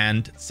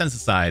 And sensor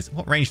size,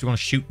 what range do we want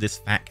to shoot this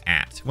FAC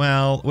at?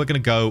 Well, we're going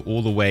to go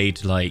all the way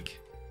to like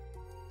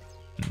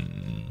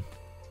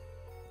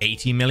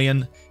 80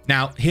 million.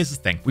 Now, here's the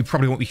thing. We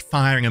probably won't be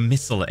firing a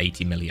missile at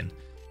 80 million.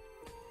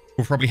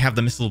 We'll probably have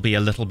the missile be a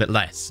little bit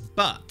less.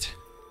 But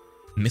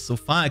missile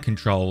fire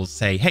controls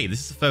say, hey,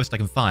 this is the first I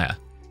can fire.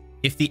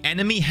 If the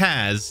enemy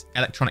has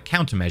electronic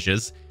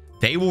countermeasures,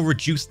 they will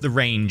reduce the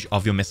range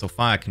of your missile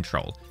fire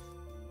control.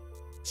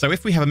 So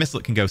if we have a missile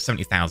that can go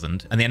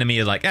 70,000 and the enemy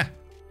is like,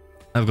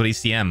 I've got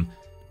ECM.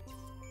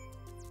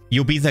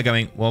 You'll be there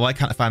going, well, why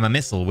can't I fire my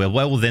missile? We're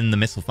well within the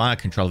missile fire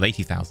control of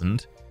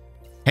 80,000.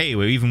 Hey,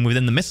 we're even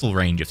within the missile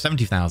range of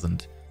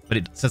 70,000. But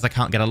it says I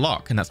can't get a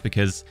lock, and that's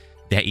because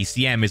their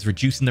ECM is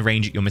reducing the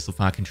range that your missile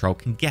fire control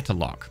can get a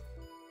lock.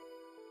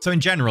 So in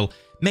general,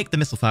 make the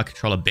missile fire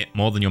control a bit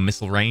more than your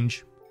missile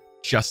range,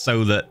 just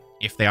so that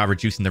if they are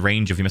reducing the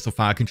range of your missile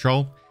fire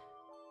control,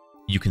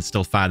 you can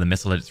still fire the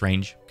missile at its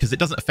range, because it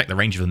doesn't affect the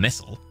range of the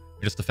missile,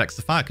 it just affects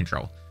the fire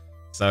control.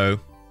 So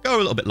go a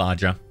little bit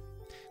larger.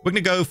 We're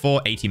going to go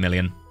for 80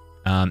 million.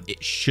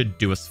 It should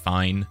do us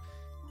fine.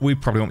 We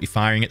probably won't be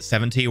firing at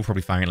 70. We'll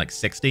probably firing at like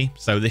 60.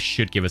 So this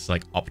should give us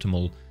like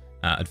optimal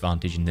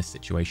advantage in this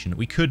situation.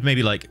 We could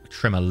maybe like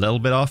trim a little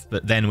bit off,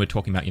 but then we're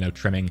talking about, you know,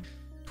 trimming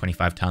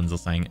 25 tons or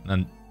something.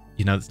 And,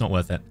 you know, it's not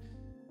worth it.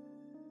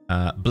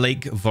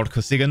 Blake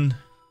Vodkosigan.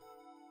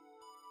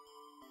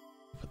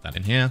 Put that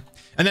in here.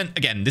 And then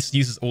again, this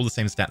uses all the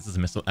same stats as a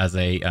missile, as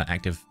a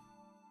active.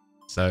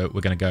 So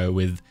we're going to go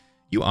with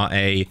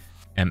URA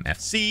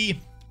MFC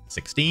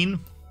 16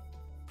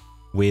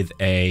 with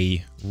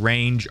a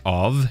range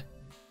of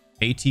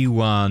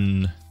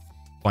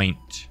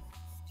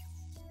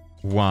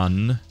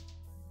 81.1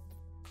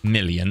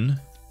 million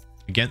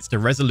against a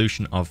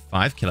resolution of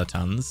 5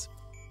 kilotons.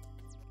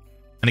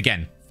 And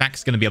again,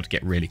 FAC's going to be able to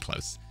get really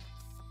close.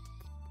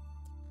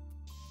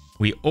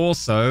 We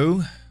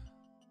also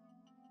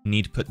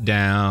need to put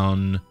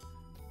down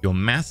your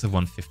mass of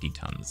 150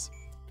 tons.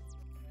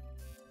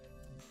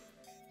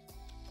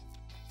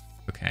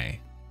 Okay.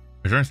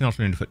 Is there anything else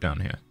we need to put down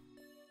here?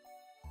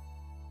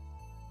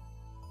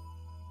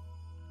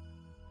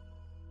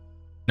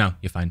 No,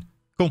 you're fine.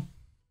 Cool.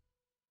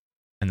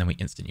 And then we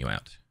instant you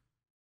out.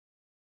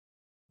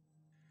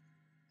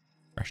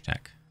 Fresh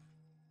tech.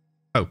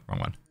 Oh, wrong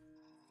one.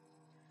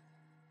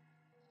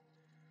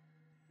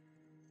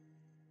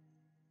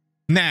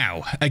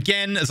 Now,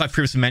 again, as I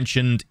previously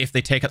mentioned, if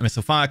they take out the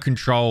missile fire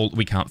control,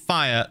 we can't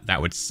fire.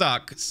 That would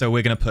suck. So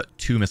we're going to put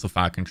 2 missile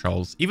fire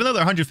controls, even though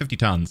they're 150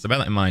 tons. So bear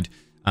that in mind.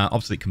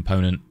 Obsolete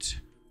component.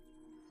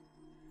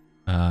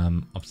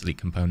 Obsolete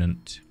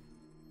component.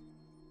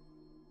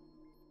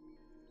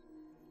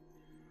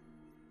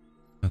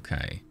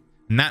 Okay.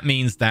 And that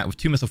means that with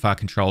 2 missile fire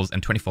controls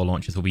and 24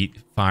 launches, we'll be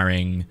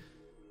firing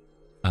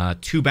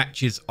 2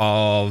 batches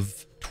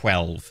of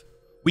 12.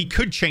 We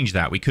could change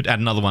that. We could add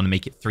another one and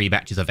make it 3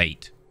 batches of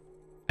 8.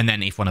 And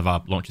then if one of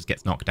our launchers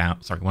gets knocked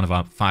out, sorry, one of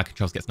our fire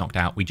controls gets knocked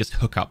out, we just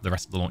hook up the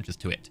rest of the launchers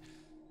to it.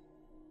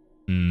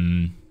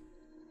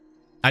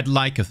 I'd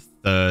like a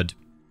 3rd,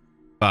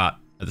 but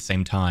at the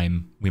same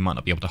time, we might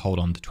not be able to hold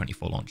on to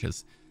 24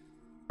 launchers.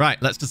 Right,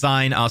 let's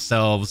design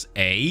ourselves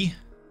a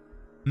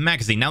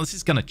magazine. Now, this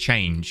is going to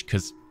change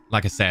because,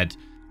 like I said,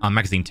 our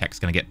magazine tech's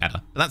going to get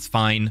better. But that's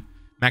fine.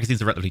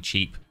 Magazines are relatively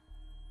cheap.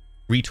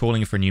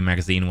 Retooling for a new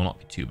magazine will not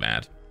be too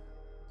bad.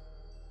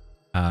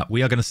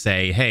 We are going to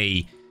say,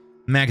 hey,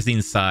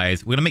 magazine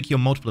size, we're going to make you a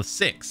multiple of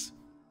 6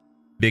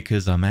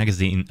 because our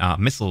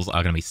missiles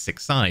are going to be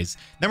 6 size.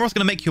 Then we're also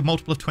going to make you a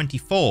multiple of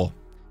 24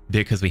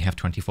 because we have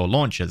 24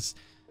 launchers.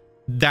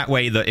 That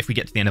way that if we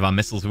get to the end of our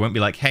missiles, we won't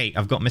be like, hey,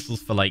 I've got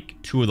missiles for like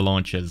 2 of the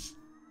launchers.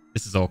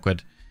 This is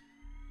awkward.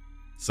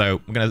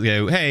 So we're going to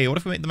go, hey, what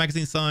if we make the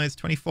magazine size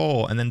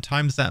 24 and then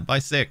times that by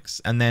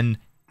 6 and then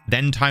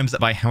times that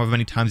by however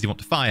many times you want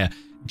to fire.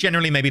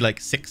 Generally, maybe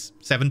like 6,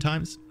 7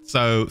 times.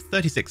 So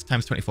 36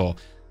 times 24.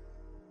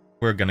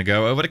 We're going to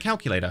go over to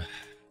calculator.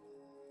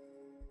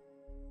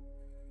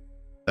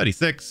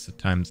 36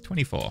 times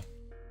 24.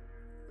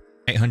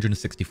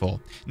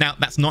 864. Now,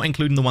 that's not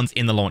including the ones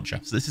in the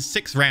launcher. So this is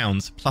 6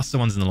 rounds plus the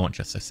ones in the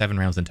launcher. So 7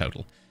 rounds in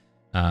total.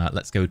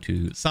 Let's go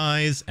to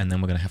size, and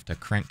then we're going to have to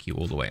crank you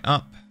all the way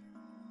up.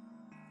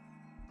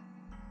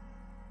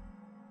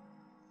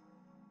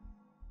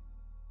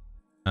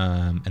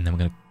 And then we're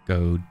going to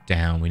go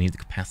down. We need the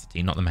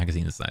capacity, not the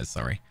magazine size,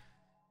 sorry.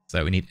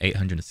 So we need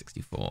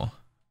 864.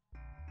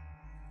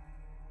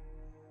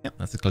 Yep,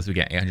 that's as close as we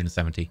get,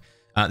 870.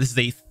 This is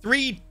a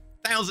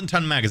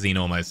 3,000-ton magazine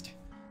almost.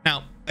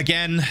 Now,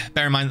 again,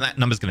 bear in mind that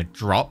number's going to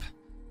drop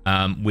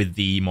with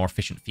the more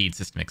efficient feed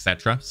system,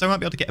 etc. So I might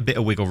be able to get a bit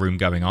of wiggle room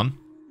going on.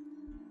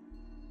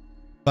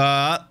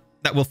 But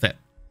that will fit.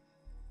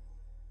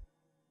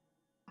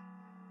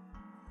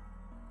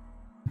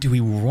 Do we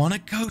want to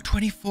go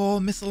 24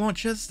 missile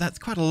launchers? That's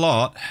quite a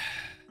lot.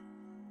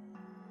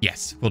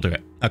 Yes, we'll do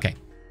it. Okay.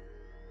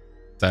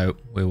 So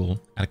we will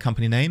add a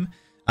company name.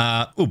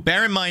 Oh,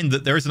 bear in mind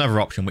that there is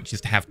another option, which is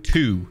to have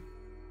 2.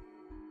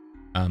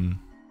 I'm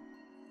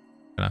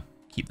gonna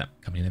keep that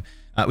company name.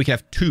 We could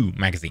have 2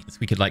 magazines.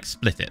 We could like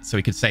split it. So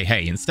we could say,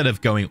 hey, instead of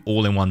going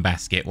all in one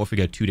basket, what if we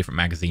go 2 different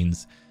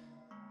magazines?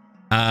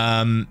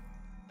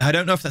 I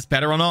don't know if that's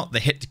better or not. The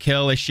hit to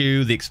kill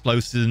issue, the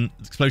explosion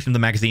of the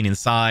magazine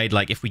inside.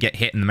 Like if we get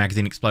hit and the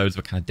magazine explodes,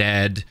 we're kind of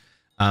dead.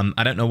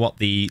 I don't know what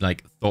the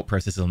like thought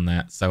process is on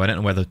that. So I don't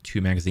know whether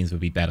 2 magazines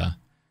would be better.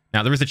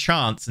 Now there is a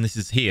chance, and this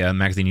is here,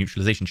 magazine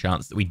neutralization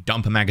chance, that we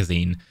dump a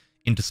magazine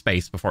into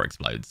space before it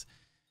explodes.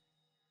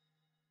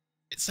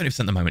 It's 70%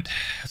 at the moment.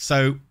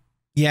 So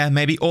yeah,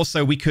 maybe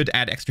also we could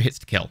add extra hits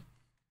to kill.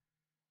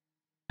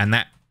 And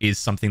that is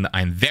something that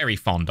I'm very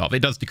fond of.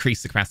 It does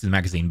decrease the capacity of the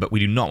magazine, but we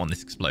do not want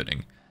this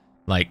exploding.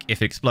 Like,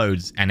 if it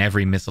explodes and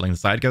every missile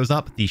inside goes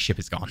up, the ship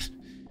is gone.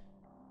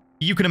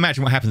 You can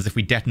imagine what happens if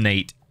we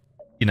detonate,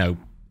 you know,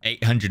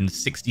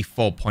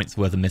 864 points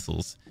worth of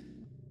missiles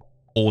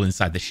all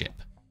inside the ship.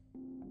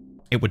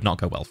 It would not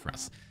go well for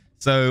us.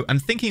 So I'm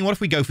thinking, what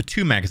if we go for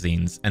 2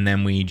 magazines and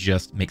then we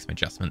just make some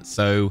adjustments?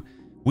 So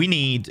we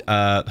need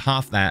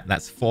half that.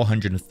 That's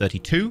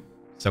 432.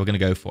 So we're going to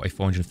go for a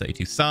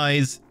 432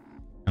 size.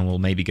 And we'll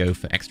maybe go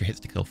for extra hits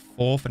to kill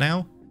 4 for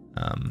now.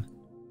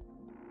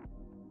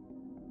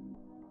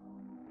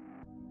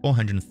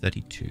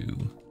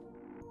 432.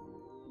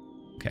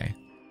 Okay.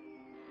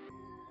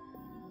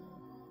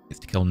 Hits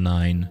to kill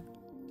 9.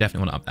 Definitely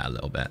want to up that a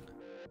little bit.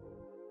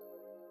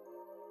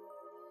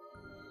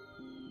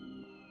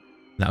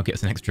 That'll get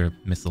us an extra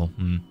missile.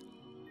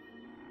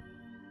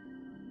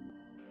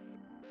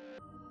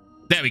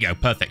 There we go.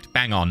 Perfect.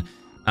 Bang on.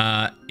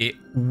 It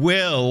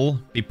will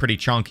be pretty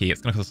chunky.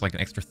 It's going to cost like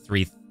an extra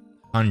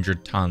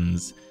 300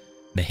 tons.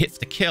 The hits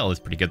to kill is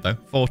pretty good, though.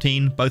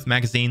 14, both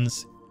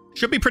magazines.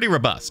 Should be pretty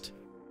robust.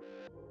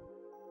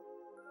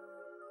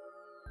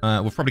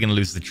 We're probably going to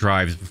lose the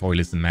drives before we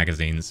lose the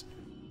magazines.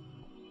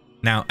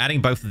 Now, adding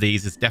both of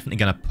these is definitely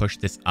going to push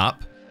this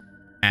up.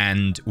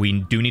 And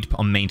we do need to put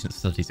on maintenance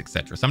facilities,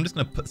 etc. So I'm just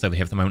going to put this over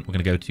here for the moment. We're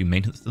going to go to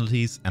maintenance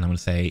facilities. And I'm going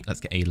to say, let's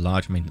get a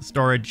large maintenance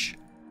storage.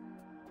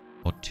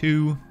 Or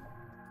 2.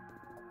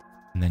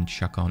 And then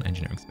chuck on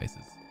engineering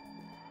spaces.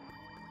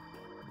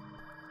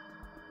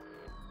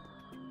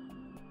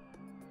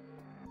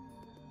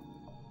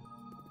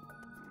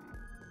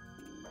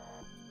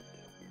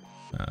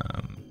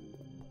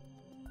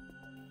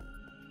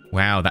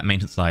 Wow, that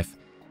maintenance life.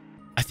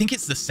 I think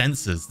it's the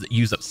sensors that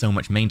use up so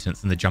much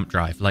maintenance in the jump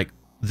drive. Like,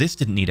 this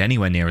didn't need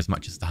anywhere near as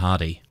much as the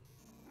Hardy.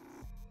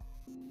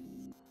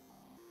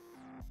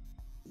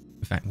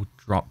 In fact, we'll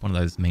drop one of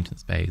those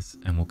maintenance bays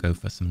and we'll go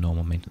for some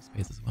normal maintenance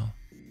bays as well.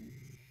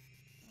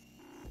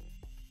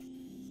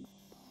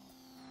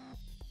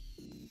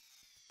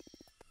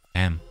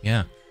 Damn,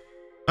 yeah.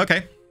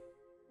 Okay.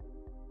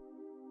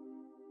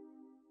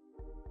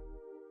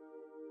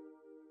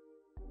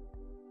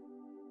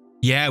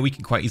 Yeah, we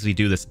can quite easily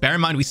do this. Bear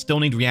in mind, we still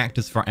need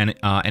reactors for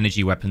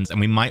energy weapons, and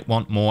we might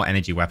want more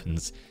energy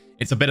weapons.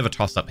 It's a bit of a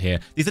toss-up here.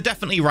 These are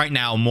definitely, right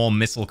now, more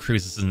missile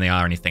cruisers than they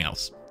are anything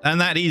else. And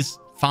that is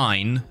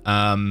fine.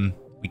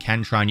 We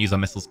can try and use our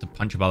missiles to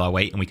punch above our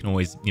weight, and we can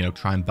always, you know,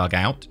 try and bug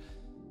out.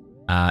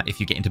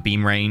 If you get into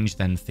beam range,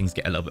 then things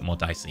get a little bit more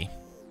dicey.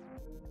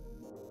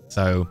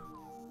 So,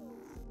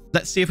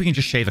 let's see if we can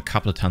just shave a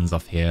couple of tons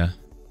off here.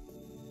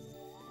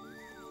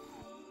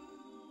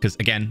 Because,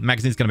 again,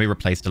 magazine's going to be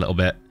replaced a little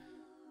bit.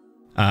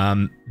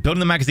 Building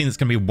the magazine that's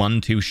going to be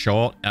 1 too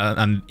short,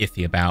 I'm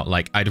iffy about.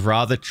 Like, I'd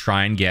rather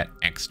try and get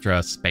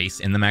extra space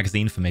in the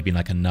magazine for maybe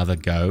like another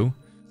go.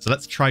 So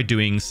let's try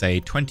doing,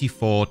 say,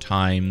 24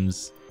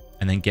 times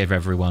and then give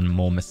everyone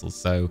more missiles.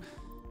 So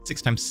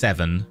 6 times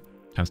 7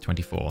 times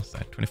 24. So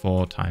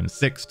 24 times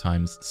 6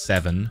 times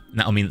 7. And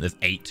that'll mean that there's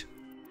 8.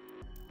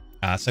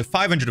 So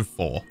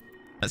 504.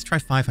 Let's try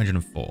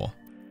 504.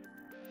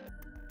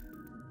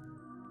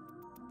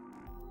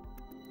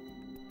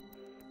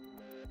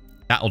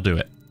 That'll do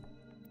it.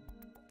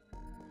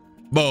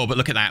 Whoa, but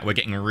look at that. We're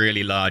getting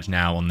really large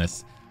now on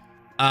this.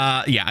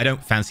 Yeah, I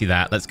don't fancy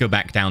that. Let's go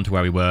back down to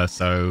where we were.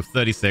 So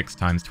 36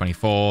 times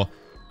 24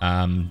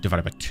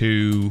 divided by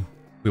 2.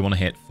 We want to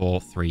hit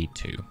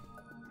 432.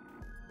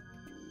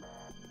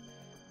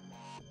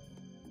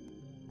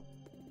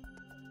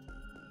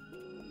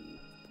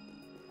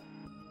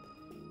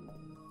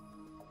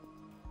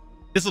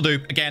 This will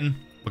do. Again,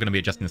 we're going to be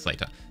adjusting this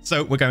later.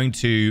 So we're going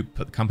to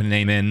put the company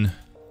name in.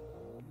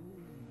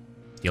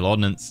 Steel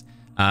Ordnance.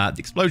 The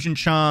explosion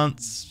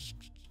chance,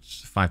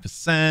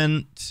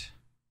 5%.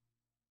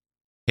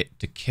 Hit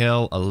to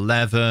kill,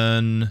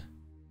 11.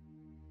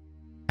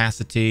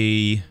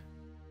 Capacity.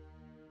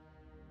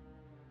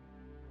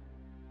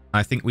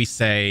 I think we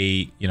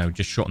say, you know,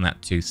 just shorten that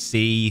to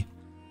C.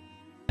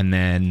 And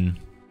then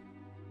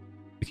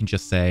we can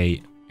just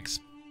say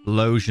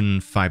explosion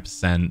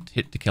 5%,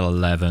 hit to kill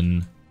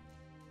 11.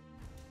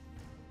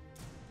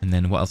 And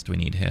then what else do we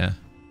need here?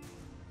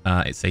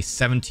 It's a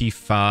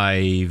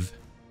 75-70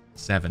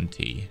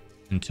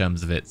 in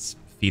terms of its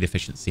feed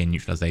efficiency and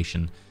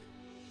neutralization.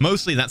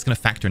 Mostly that's going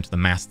to factor into the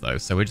mass though,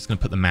 so we're just going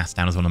to put the mass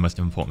down as one of the most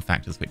important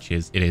factors, which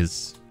is it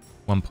is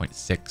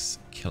 1.6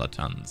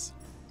 kilotons.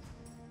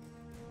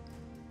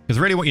 Because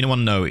really what you want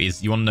to know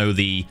is you want to know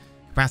the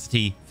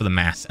capacity for the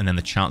mass and then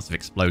the chance of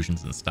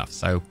explosions and stuff.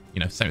 So, you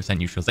know, 70%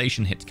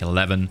 neutralization, hit to kill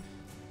 11.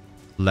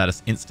 Let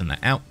us instant that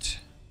out.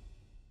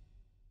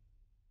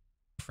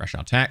 Refresh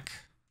our tech.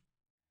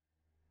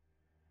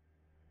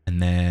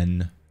 And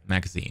then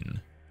magazine.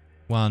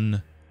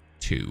 1,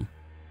 2.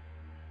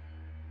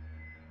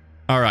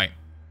 All right.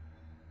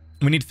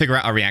 We need to figure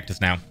out our reactors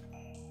now.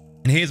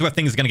 And here's where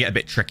things are going to get a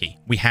bit tricky.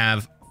 We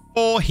have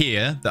 4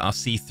 here that are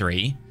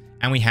C3,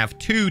 and we have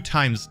 2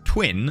 times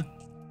twin,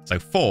 so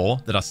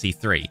 4 that are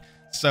C3.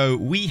 So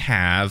we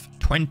have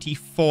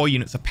 24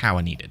 units of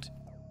power needed.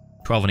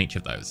 12 on each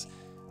of those.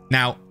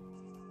 Now,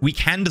 we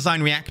can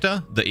design a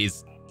reactor that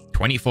is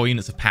 24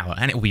 units of power,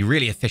 and it will be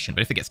really efficient,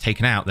 but if it gets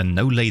taken out, then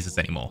no lasers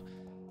anymore.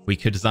 We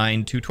could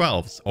design 2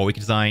 12s, or we could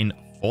design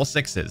 4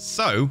 6s.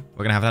 So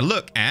we're going to have a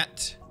look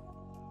at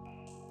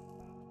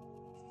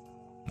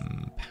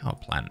power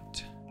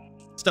plant.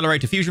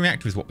 Stellarator fusion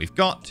reactor is what we've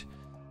got.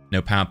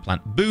 No power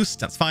plant boost.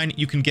 That's fine.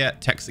 You can get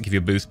techs that give you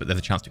a boost, but there's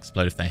a chance to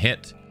explode if they're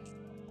hit.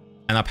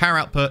 And our power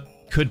output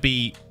could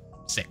be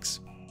 6.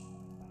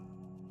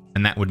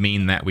 And that would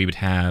mean that we would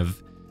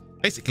have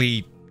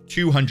basically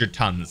 200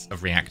 tons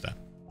of reactor.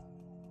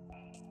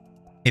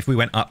 If we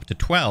went up to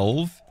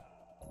 12,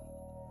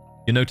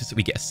 you'll notice that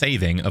we get a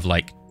saving of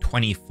like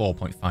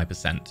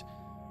 24.5%.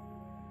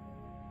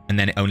 And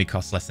then it only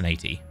costs less than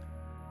 80.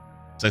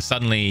 So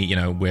suddenly, you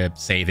know, we're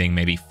saving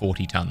maybe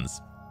 40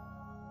 tons.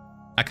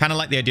 I kind of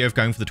like the idea of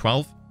going for the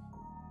 12.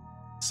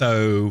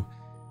 So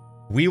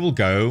we will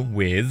go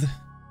with...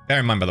 Bear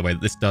in mind, by the way,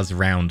 that this does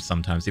round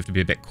sometimes. You have to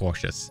be a bit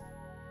cautious.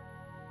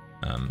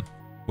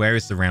 Where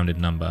is the rounded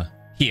number?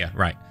 Here,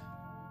 right.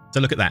 So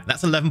look at that.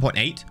 That's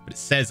 11.8, but it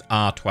says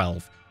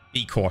R12.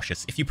 Be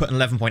cautious. If you put an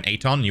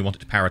 11.8 on and you want it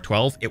to power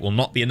 12, it will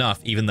not be enough,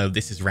 even though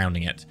this is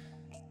rounding it.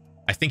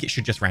 I think it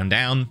should just round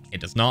down. It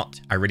does not.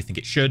 I really think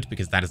it should,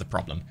 because that is a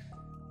problem.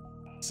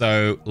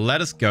 So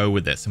let us go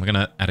with this. And we're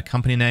going to add a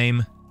company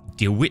name.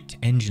 DeWitt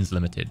Engines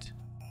Limited.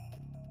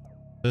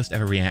 First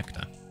ever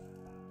reactor.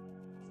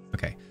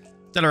 Okay.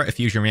 Stellarator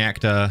fusion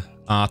reactor.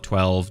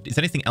 R12. Is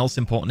anything else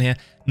important here?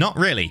 Not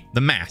really. The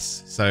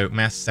mass. So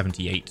mass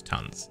 78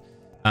 tons.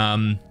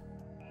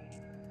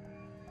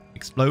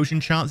 Explosion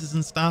chances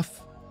and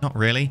stuff? Not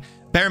really.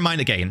 Bear in mind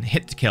again,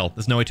 hit to kill.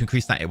 There's no way to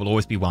increase that. It will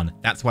always be 1.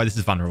 That's why this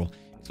is vulnerable.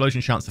 Explosion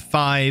chance of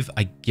 5.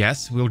 I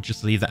guess we'll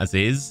just leave that as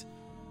is.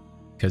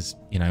 Because,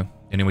 you know,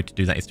 the only way to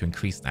do that is to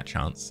increase that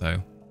chance.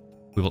 So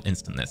we will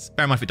instant this.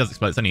 Bear in mind if it does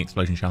explode, it's only an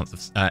explosion chance of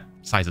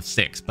size of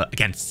 6. But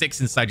again,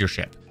 6 inside your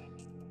ship.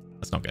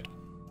 That's not good.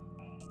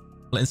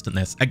 We'll instant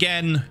this.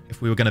 Again,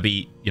 if we were going to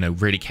be, you know,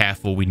 really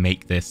careful, we'd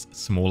make this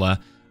smaller.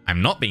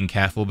 I'm not being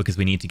careful because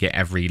we need to get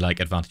every, like,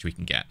 advantage we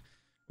can get.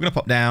 We're going to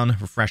pop down,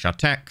 refresh our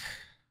tech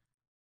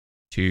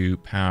to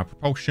power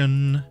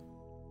propulsion.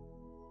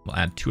 We'll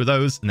add 2 of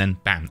those, and then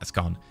bam, that's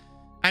gone.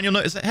 And you'll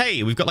notice that,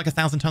 hey, we've got like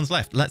 1,000 tons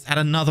left. Let's add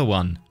another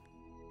one.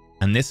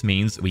 And this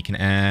means that we can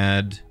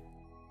add...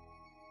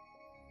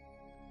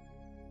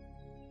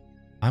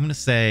 I'm going to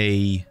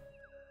say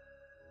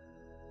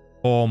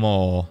 4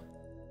 more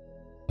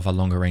of our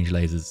longer range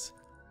lasers.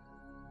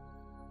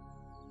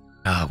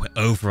 Ah,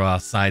 we're over our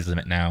size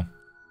limit now.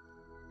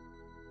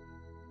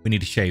 We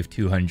need to shave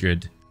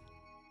 200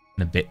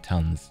 and a bit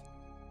tons.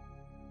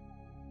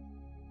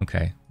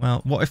 Okay,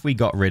 well, what if we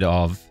got rid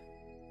of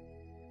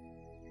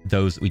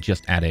those that we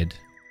just added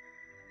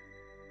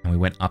and we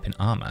went up in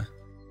armor?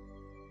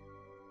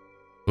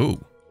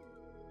 Ooh.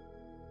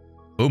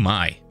 Oh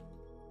my.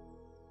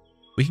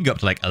 We can go up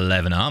to like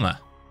 11 armor.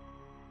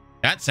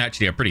 That's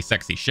actually a pretty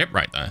sexy ship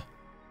right there.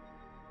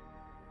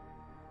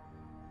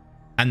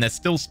 And there's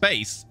still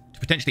space to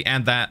potentially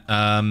add that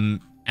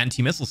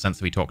anti-missile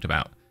sensor we talked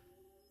about.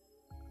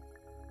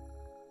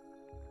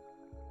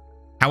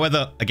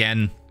 However,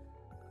 again,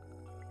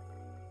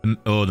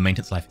 Oh, the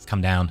maintenance life has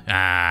come down.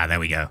 Ah, there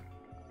we go.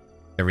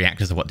 The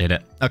reactors are what did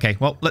it. Okay,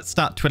 well, let's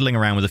start twiddling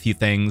around with a few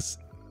things.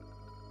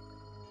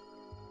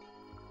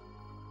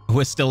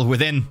 We're still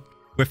within.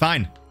 We're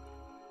fine.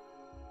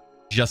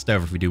 Just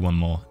over if we do one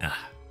more.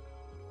 Ah.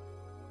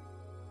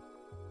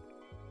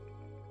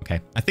 Okay,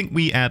 I think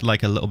we add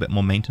like a little bit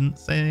more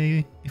maintenance,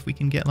 say, if we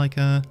can get like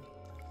a...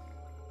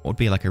 What would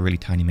be like a really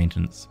tiny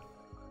maintenance?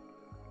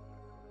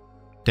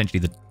 Potentially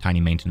the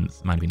tiny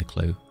maintenance might have been a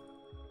clue.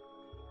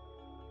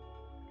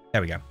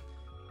 There we go.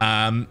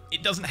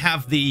 It doesn't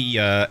have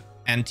the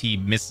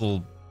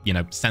anti-missile,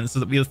 sensor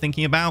that we were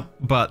thinking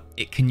about, but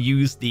it can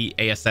use the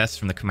ASS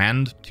from the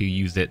command to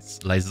use its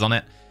lasers on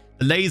it.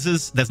 The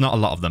lasers, there's not a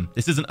lot of them.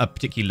 This isn't a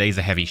particularly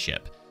laser-heavy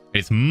ship.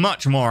 It's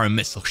much more a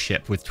missile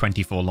ship with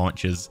 24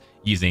 launchers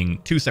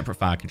using 2 separate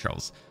fire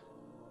controls.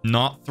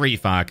 Not 3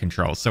 fire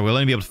controls, so we'll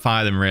only be able to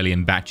fire them really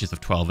in batches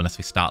of 12 unless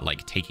we start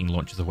like taking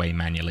launchers away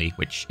manually,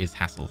 which is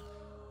hassle.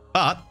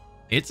 But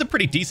it's a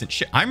pretty decent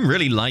ship. I'm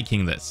really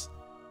liking this.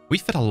 We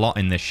fit a lot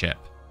in this ship.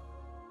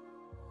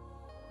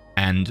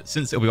 And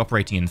since it'll be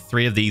operating in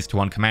 3 of these to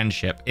 1 command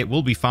ship, it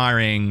will be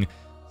firing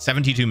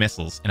 72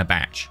 missiles in a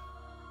batch.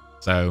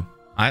 So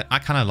I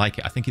kind of like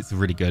it. I think it's a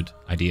really good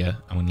idea.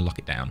 I'm going to lock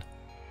it down.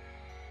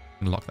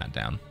 I'm going to lock that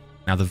down.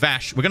 Now the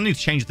Vash, we're going to need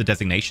to change the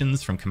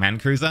designations from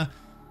command cruiser.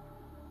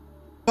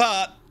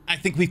 But I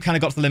think we've kind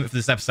of got to the limit for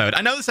this episode.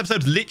 I know this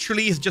episode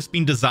literally has just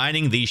been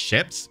designing these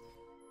ships.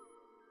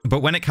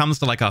 But when it comes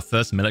to like our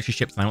first military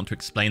ships, and I want to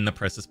explain the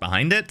process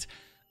behind it,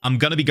 I'm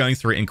going to be going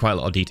through it in quite a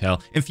lot of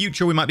detail. In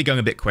future, we might be going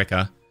a bit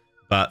quicker.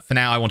 But for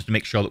now, I wanted to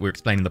make sure that we're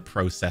explaining the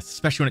process,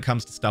 especially when it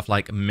comes to stuff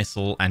like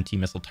missile,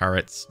 anti-missile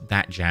turrets,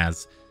 that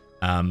jazz.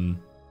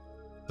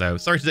 So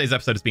sorry today's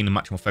episode has been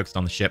much more focused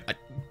on the ship. It'd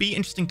be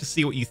interesting to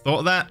see what you thought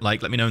of that.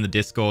 Like, let me know in the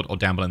Discord or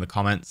down below in the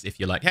comments if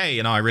you're like,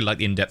 hey, I really like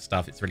the in-depth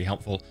stuff. It's really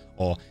helpful.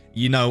 Or,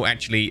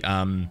 actually,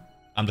 I'm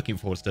looking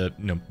forward to,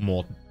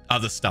 more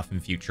other stuff in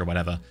future or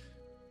whatever.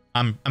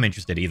 I'm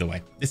interested either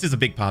way. This is a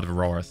big part of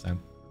Aurora, so...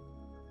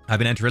 I've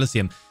been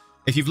EnterElysium.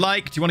 If you've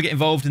liked, you want to get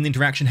involved in the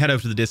interaction, head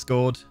over to the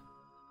Discord.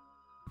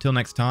 Until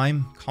next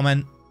time,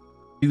 comment,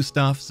 do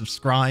stuff,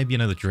 subscribe, you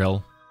know the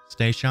drill.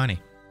 Stay shiny.